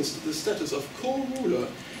a prince to the status of co-ruler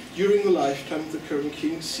during the lifetime of the current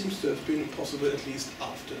king seems to have been possible at least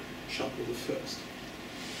after Shapur I.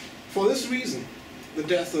 For this reason, the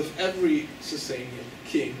death of every Sasanian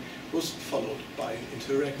king was followed by an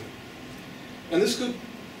interregnum. And this could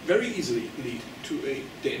very easily lead to a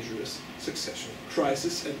dangerous succession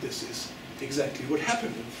crisis, and this is exactly what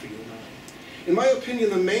happened in 309. In my opinion,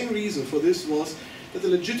 the main reason for this was that the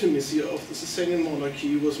legitimacy of the Sasanian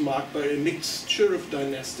monarchy was marked by a mixture of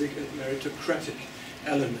dynastic and meritocratic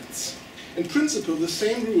elements. In principle, the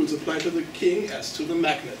same rules apply to the king as to the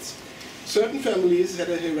magnates. Certain families had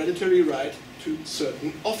a hereditary right to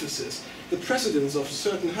certain offices. The precedence of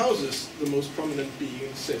certain houses, the most prominent being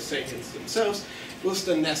Sasanians themselves, was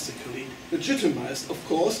dynastically legitimized. Of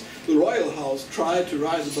course, the royal house tried to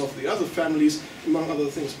rise above the other families, among other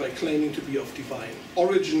things by claiming to be of divine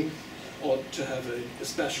origin, or to have an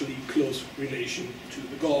especially close relation to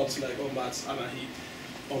the gods like Omats, Anahi,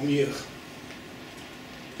 or Mir.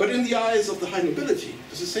 But in the eyes of the high nobility,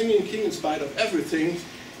 the Sasanian king, in spite of everything,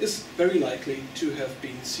 is very likely to have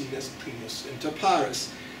been seen as primus inter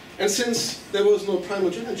pares. And since there was no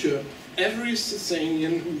primogeniture, every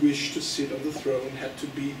Sasanian who wished to sit on the throne had to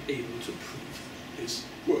be able to prove his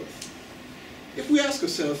worth. If we ask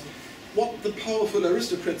ourselves what the powerful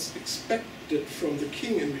aristocrats expected from the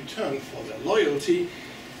king in return for their loyalty,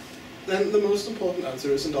 then the most important answer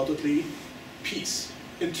is undoubtedly peace,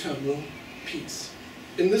 internal peace.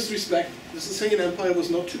 In this respect, the Sasanian Empire was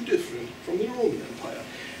not too different from the Roman Empire.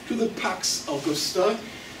 To the Pax Augusta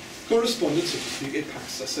corresponded typically a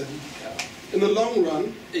Pax Sassanidica. In the long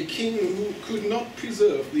run, a king who could not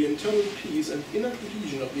preserve the internal peace and inner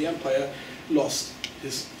cohesion of the empire lost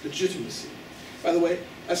his legitimacy. By the way,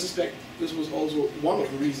 I suspect this was also one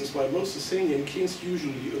of the reasons why most Sasanian kings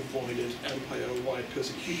usually avoided empire-wide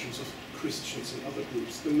persecutions of Christians and other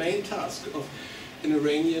groups. The main task of an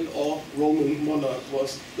Iranian or Roman monarch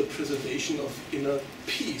was the preservation of inner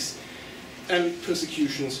peace, and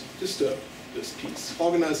persecutions disturbed this peace.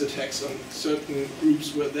 Organized attacks on certain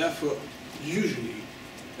groups were therefore usually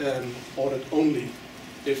ordered only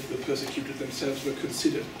if the persecuted themselves were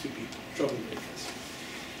considered to be troublemakers.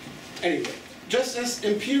 Anyway, just as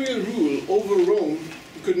imperial rule over Rome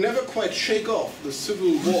could never quite shake off the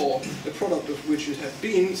civil war, the product of which it had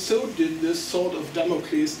been, so did this sword of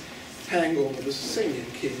Damocles hang over the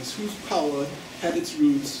Sasanian kings, whose power had its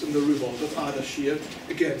roots in the revolt of Ardashir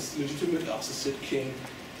against legitimate Arsacid king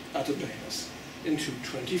Artabanus in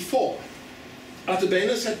 224.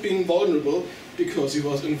 Artabanus had been vulnerable because he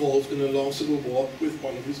was involved in a long civil war with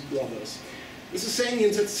one of his brothers. The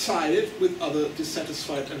Sasanians had sided with other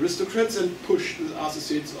dissatisfied aristocrats and pushed the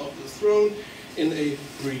Arsacids off the throne in a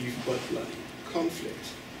brief but bloody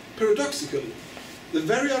conflict. Paradoxically, the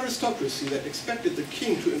very aristocracy that expected the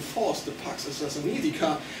king to enforce the Pax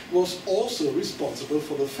Sassanidica was also responsible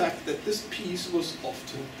for the fact that this peace was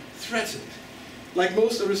often threatened. Like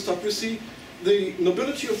most aristocracy, the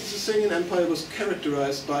nobility of the Sasanian Empire was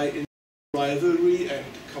characterized by rivalry and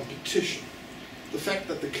competition. The fact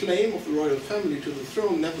that the claim of the royal family to the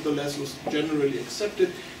throne nevertheless was generally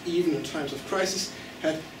accepted, even in times of crisis,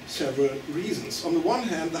 had several reasons. On the one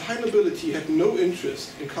hand, the high nobility had no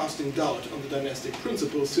interest in casting doubt on the dynastic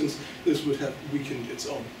principle, since this would have weakened its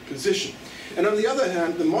own position. And on the other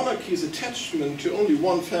hand, the monarchy's attachment to only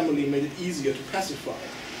one family made it easier to pacify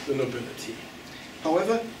the nobility.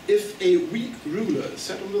 However, if a weak ruler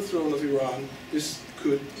sat on the throne of Iran, this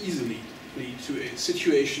could easily lead to a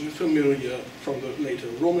situation familiar from the later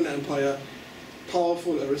Roman Empire,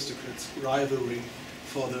 powerful aristocrats rivaling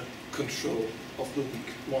for the control of the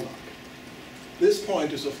weak monarch. This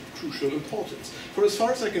point is of crucial importance, for as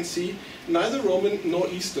far as I can see, neither Roman nor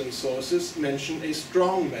Eastern sources mention a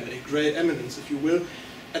strongman, a grey eminence, if you will,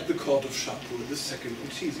 at the court of Shapur II in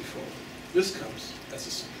Ctesiphon. This comes as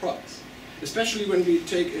a surprise, especially when we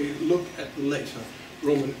take a look at the later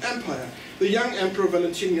Roman Empire. The young Emperor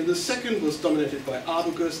Valentinian II was dominated by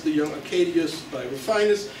Ardugas, the young Arcadius by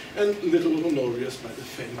Rufinus, and little Honorius by the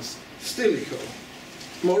famous Stilicho.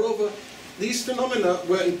 Moreover, these phenomena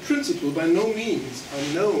were in principle by no means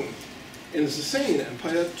unknown in the Sasanian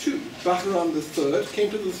Empire too. Bahram III came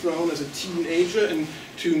to the throne as a teenager in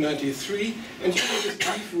 293, and during his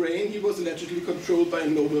brief reign he was allegedly controlled by a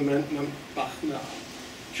nobleman named Bahna.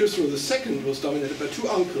 Khusro II was dominated by two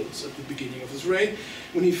uncles at the beginning of his reign.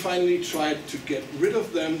 When he finally tried to get rid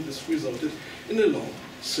of them, this resulted in a long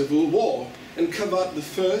civil war. And Kavad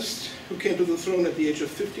I, who came to the throne at the age of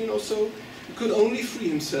 15 or so, could only free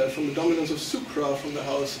himself from the dominance of Sukra from the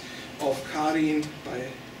house of Karin by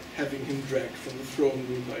having him dragged from the throne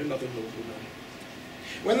room by another nobleman.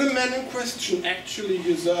 When the man in question actually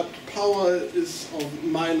usurped power is of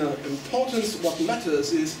minor importance. What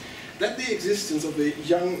matters is that the existence of a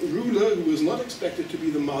young ruler who was not expected to be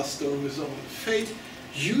the master of his own fate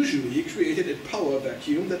usually created a power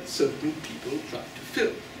vacuum that certain people tried to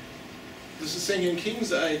fill. The Sasanian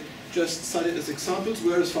kings I just cited as examples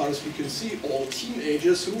were, as far as we can see, all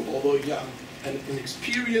teenagers who, although young and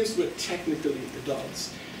inexperienced, were technically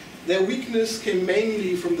adults. Their weakness came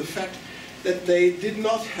mainly from the fact that they did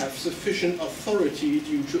not have sufficient authority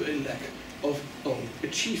due to a lack of own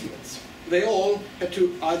achievements. They all had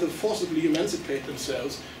to either forcibly emancipate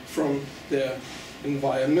themselves from their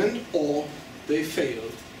environment, or they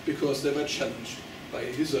failed because they were challenged by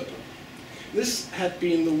a usurper. This had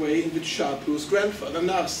been the way in which Shapur's grandfather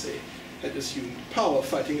Narse had assumed power,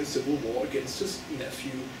 fighting a civil war against his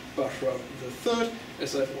nephew Bahram III,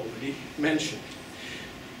 as I've already mentioned.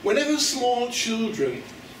 Whenever small children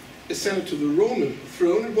ascended to the Roman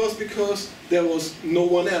throne, it was because there was no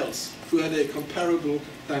one else who had a comparable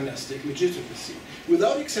dynastic legitimacy.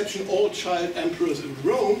 Without exception, all child emperors in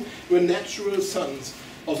Rome were natural sons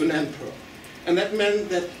of an emperor. And that meant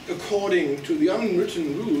that according to the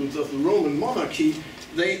unwritten rules of the Roman monarchy,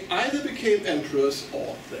 they either became emperors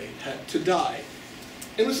or they had to die.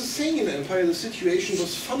 In the Sasanian Empire, the situation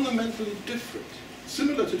was fundamentally different.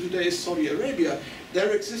 Similar to today's Saudi Arabia,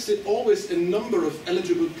 there existed always a number of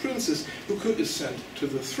eligible princes who could ascend to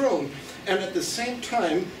the throne. And at the same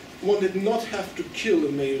time, one did not have to kill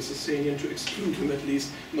a male Sasanian to exclude him, at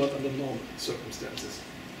least not under normal circumstances.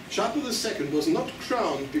 Shapur II was not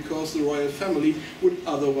crowned because the royal family would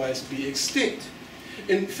otherwise be extinct.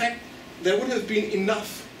 In fact, there would have been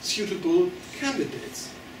enough suitable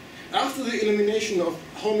candidates. After the elimination of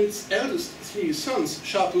Homid's eldest three sons,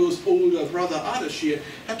 Shapur's older brother Ardashir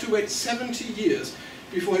had to wait 70 years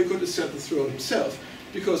before he could ascend the throne himself,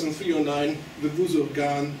 because in 309 the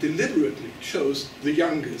Vuzurgan deliberately chose the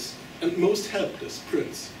youngest and most helpless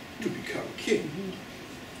prince to become king.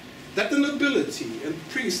 That the nobility and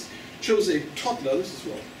priest chose a toddler,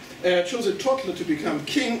 chose a toddler to become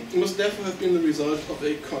king must therefore have been the result of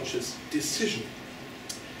a conscious decision.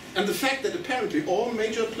 And the fact that apparently all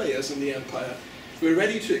major players in the empire were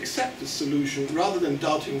ready to accept this solution rather than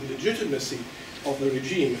doubting the legitimacy of the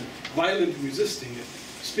regime and violently resisting it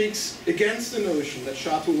speaks against the notion that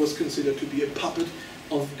Shapur was considered to be a puppet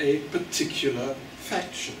of a particular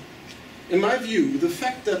faction. In my view, the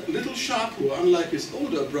fact that little Shapur, unlike his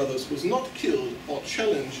older brothers, was not killed or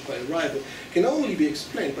challenged by a rival can only be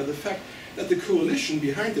explained by the fact that the coalition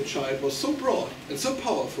behind the child was so broad and so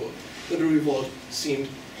powerful that a revolt seemed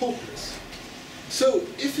hopeless. So,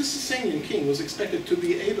 if a Sasanian king was expected to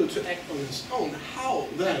be able to act on his own, how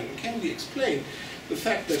then can we explain the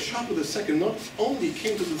fact that Shapur II not only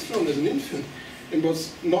came to the throne as an infant and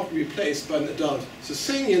was not replaced by an adult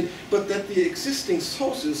Sasanian, but that the existing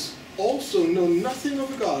sources also know nothing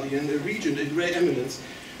of a guardian, a regent, a grey eminence,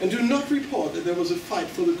 and do not report that there was a fight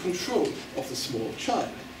for the control of the small child?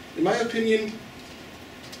 In my opinion,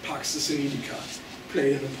 Pax Sasanidica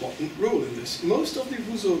played an important role in this. Most of the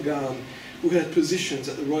Vuzurgan who had positions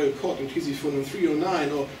at the royal court in Ctesiphon in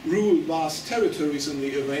 309 or ruled vast territories in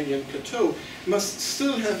the Iranian plateau must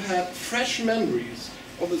still have had fresh memories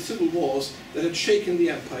of the civil wars that had shaken the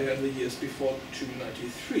empire in the years before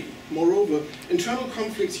 293. Moreover, internal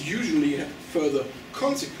conflicts usually had further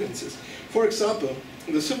consequences. For example,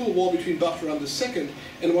 the civil war between Bahram II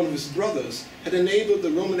and one of his brothers had enabled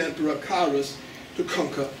the Roman Emperor Carus to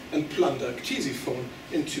conquer and plunder Ctesiphon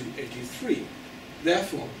in 283.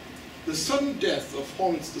 Therefore, the sudden death of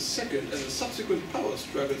Hormizd II and the subsequent power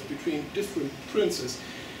struggles between different princes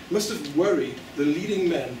must have worried the leading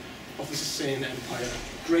men of the Sasanian Empire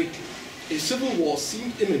greatly. A civil war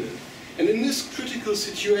seemed imminent, and in this critical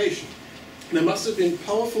situation, there must have been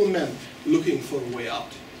powerful men looking for a way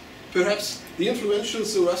out. Perhaps the influential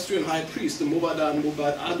Zoroastrian high priest, the Mobadan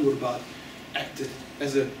Mobad Adurbad, acted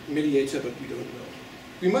as a mediator, but we don't know.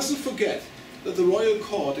 We mustn't forget that the royal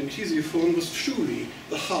court in Ctesiphon was truly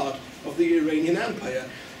the heart of the Iranian Empire.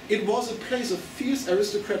 It was a place of fierce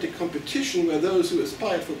aristocratic competition where those who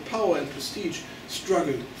aspired for power and prestige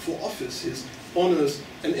struggled for offices, honors,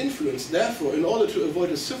 and influence. Therefore, in order to avoid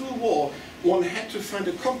a civil war, one had to find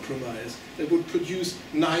a compromise that would produce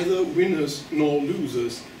neither winners nor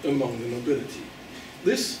losers among the nobility.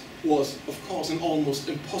 This was, of course, an almost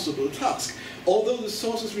impossible task. Although the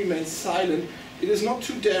sources remain silent, it is not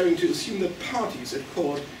too daring to assume that parties at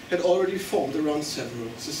court had already formed around several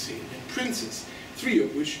Sasanian princes, 3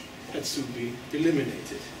 of which had soon been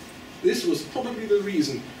eliminated. This was probably the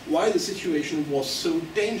reason why the situation was so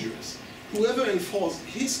dangerous. Whoever enforced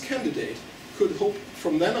his candidate could hope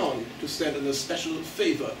from then on to stand in the special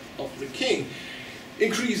favor of the king,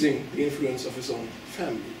 increasing the influence of his own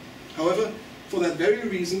family. However, for that very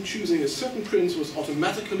reason, choosing a certain prince was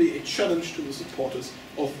automatically a challenge to the supporters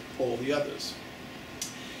of all the others.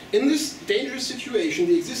 In this dangerous situation,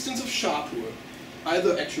 the existence of Shapur,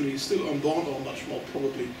 either actually still unborn or much more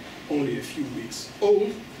probably only a few weeks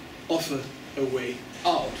old, offered a way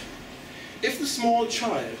out. If the small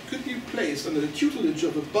child could be placed under the tutelage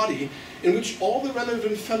of a body in which all the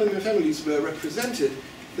relevant families were represented,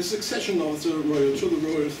 the succession of the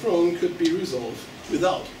royal throne could be resolved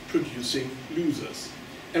without producing losers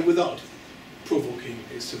and without provoking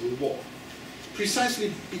a civil war.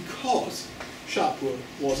 Precisely because Shapur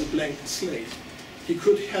was a blank slate, he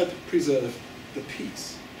could help preserve the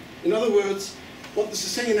peace. In other words, what the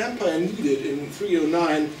Sasanian Empire needed in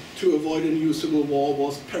 309 to avoid a new civil war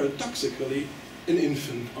was paradoxically an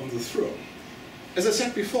infant on the throne. As I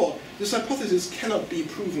said before, this hypothesis cannot be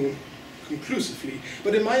proven conclusively,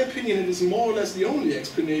 but in my opinion it is more or less the only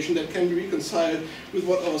explanation that can be reconciled with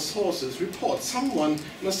what our sources report. Someone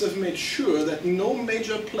must have made sure that no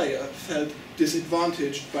major player felt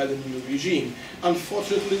disadvantaged by the new regime.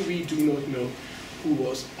 Unfortunately, we do not know who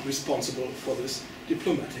was responsible for this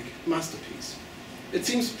diplomatic masterpiece. It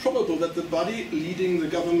seems probable that the body leading the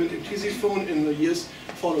government in Ctesiphon in the years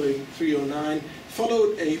following 309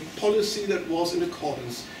 followed a policy that was in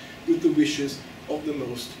accordance with the wishes of the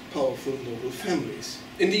most powerful noble families.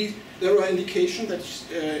 Indeed, there are indications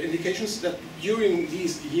that during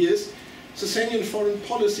these years, Sasanian foreign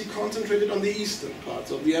policy concentrated on the eastern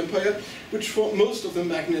parts of the empire, which for most of the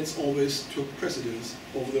magnates always took precedence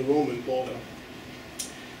over the Roman border.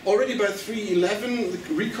 Already by 311,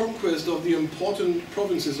 the reconquest of the important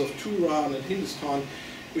provinces of Turan and Hindustan,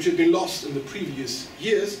 which had been lost in the previous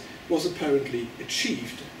years, was apparently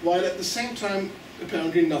achieved, while at the same time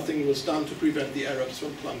apparently nothing was done to prevent the Arabs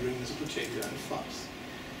from plundering Mesopotamia and Fars.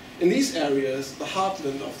 In these areas, the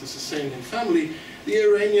heartland of the Sasanian family, the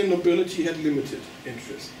Iranian nobility had limited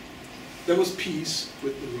interest. There was peace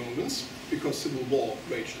with the Romans, because civil war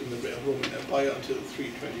raged in the Roman Empire until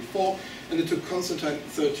 324, and it took Constantine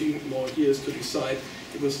 13 more years to decide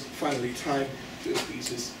it was finally time to increase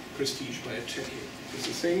his prestige by attacking the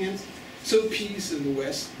Sasanians. So peace in the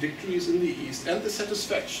west, victories in the east, and the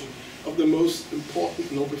satisfaction of the most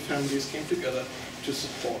important noble families came together to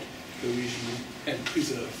support the regime and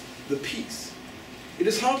preserve the peace. It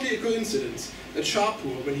is hardly a coincidence that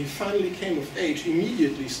Shapur, when he finally came of age,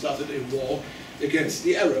 immediately started a war against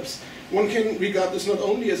the Arabs. One can regard this not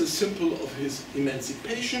only as a symbol of his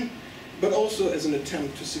emancipation, but also as an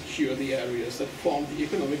attempt to secure the areas that formed the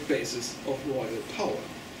economic basis of royal power.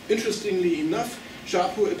 Interestingly enough,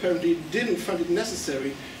 Shapur apparently didn't find it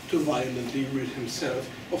necessary to violently rid himself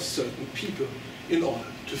of certain people in order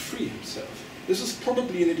to free himself. This is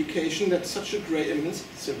probably an indication that such a grey eminence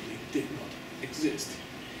simply did not exist.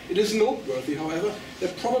 It is noteworthy, however,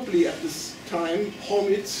 that probably at this time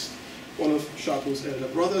Hormizd, one of Shapur's elder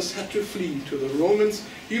brothers, had to flee to the Romans.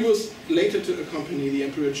 He was later to accompany the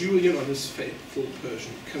Emperor Julian on his fateful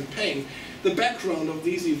Persian campaign. The background of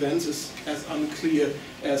these events is as unclear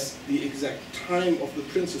as the exact time of the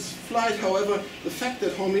prince's flight. However, the fact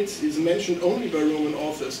that Hormizd is mentioned only by Roman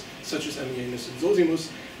authors, such as Ammianus and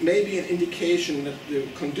Zosimus, may be an indication that the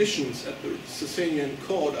conditions at the Sasanian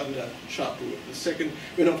court under Shapur II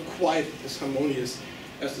were not quite as harmonious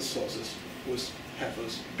as the sources would have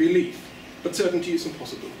us believe. But certainty is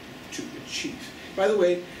impossible to achieve. By the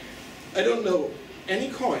way, I don't know any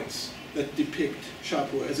coins that depict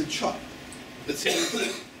Shapur as a child. It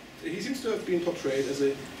seems he seems to have been portrayed as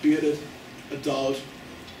a bearded adult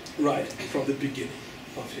right from the beginning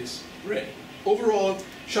of his reign. Overall,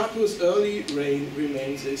 Shapur's early reign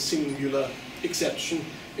remains a singular exception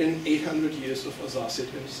in 800 years of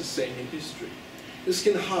Arsacid and Sasanian history. This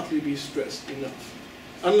can hardly be stressed enough.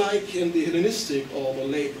 Unlike in the Hellenistic or the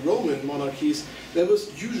late Roman monarchies, there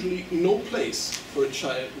was usually no place for a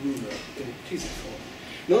child ruler in Ctesiphon.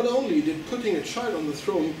 Not only did putting a child on the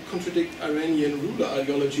throne contradict Iranian ruler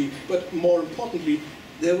ideology, but more importantly,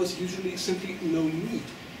 there was usually simply no need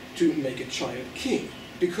to make a child king,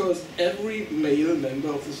 because every male member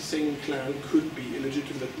of the Sasanian clan could be a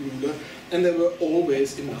legitimate ruler, and there were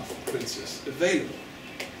always enough princes available.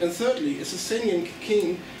 And thirdly, a Sasanian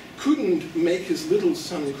king couldn't make his little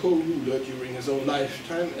son co-ruler during his own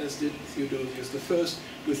lifetime, as did Theodosius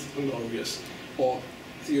I with Honorius, or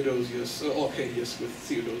Arcadius with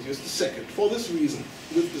Theodosius II. For this reason,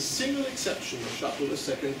 with the single exception of Shapur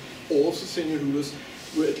II, all Sasanian rulers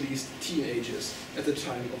were at least teenagers at the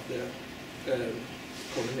time of their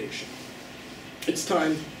coronation. It's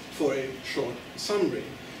time for a short summary.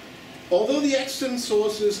 Although the extant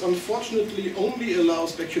sources unfortunately only allow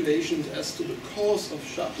speculations as to the cause of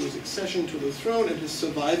Shapur's accession to the throne and his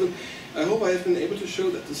survival, I hope I have been able to show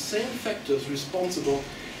that the same factors responsible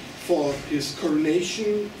for his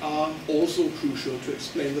coronation are also crucial to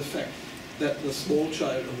explain the fact that the small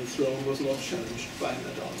child on the throne was not challenged by an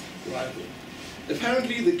adult rival.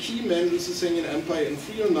 Apparently, the key men of the Sasanian Empire in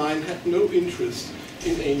 309 had no interest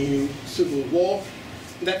in a new civil war.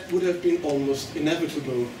 That would have been almost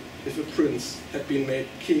inevitable if a prince had been made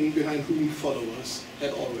king behind whom followers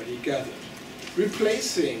had already gathered.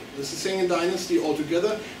 Replacing the Sasanian dynasty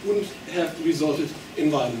altogether wouldn't have resulted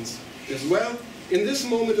in violence as well. In this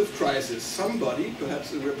moment of crisis, somebody,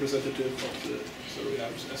 perhaps a representative of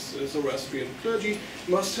the Zoroastrian clergy,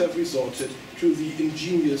 must have resorted to the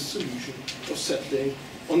ingenious solution of settling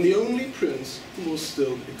on the only prince who was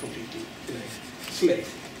still a completely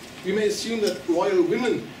slave. We may assume that royal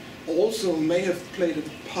women also may have played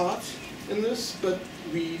a part in this, but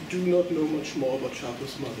we do not know much more about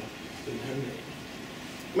Shapur's mother than her name.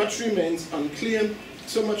 Much remains unclear,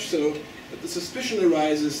 so much so that the suspicion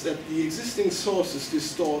arises that the existing sources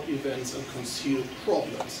distort events and conceal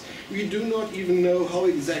problems. We do not even know how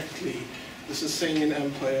exactly the Sasanian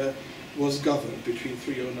Empire was governed between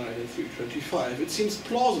 309 and 325. It seems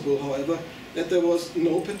plausible, however, that there was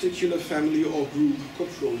no particular family or group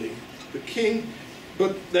controlling the king,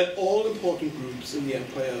 but that all important groups in the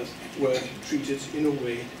empire were treated in a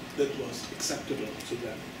way that was acceptable to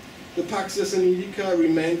them. The Pax Sassanidica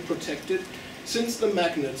remained protected, since the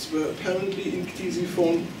magnates were apparently in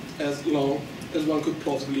Ctesiphon as long as one could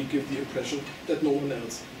plausibly give the impression that no one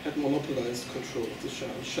else had monopolized control of the Shah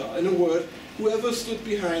and Shah. In a word, whoever stood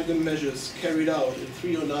behind the measures carried out in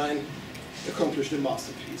 309 accomplished a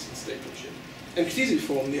masterpiece in statesmanship. And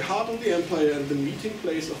Ctesiphon, the heart of the empire and the meeting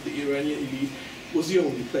place of the Iranian elite, was the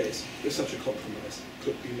only place where such a compromise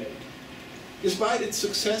could be made. Despite its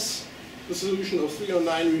success, the solution of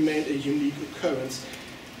 309 remained a unique occurrence,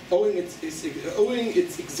 owing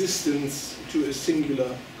its existence to a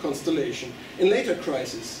singular constellation. In later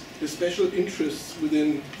crises, the special interests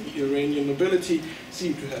within the Iranian nobility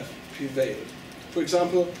seem to have prevailed. For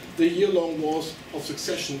example, the year-long wars of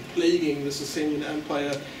succession plaguing the Sasanian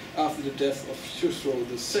Empire after the death of Khusro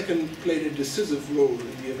II played a decisive role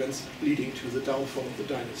in the events leading to the downfall of the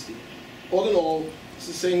dynasty. All in all,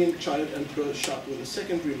 Sasanian child emperor Shapur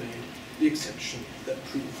II remained the exception that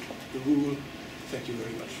proved the rule. Thank you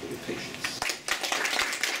very much for your patience.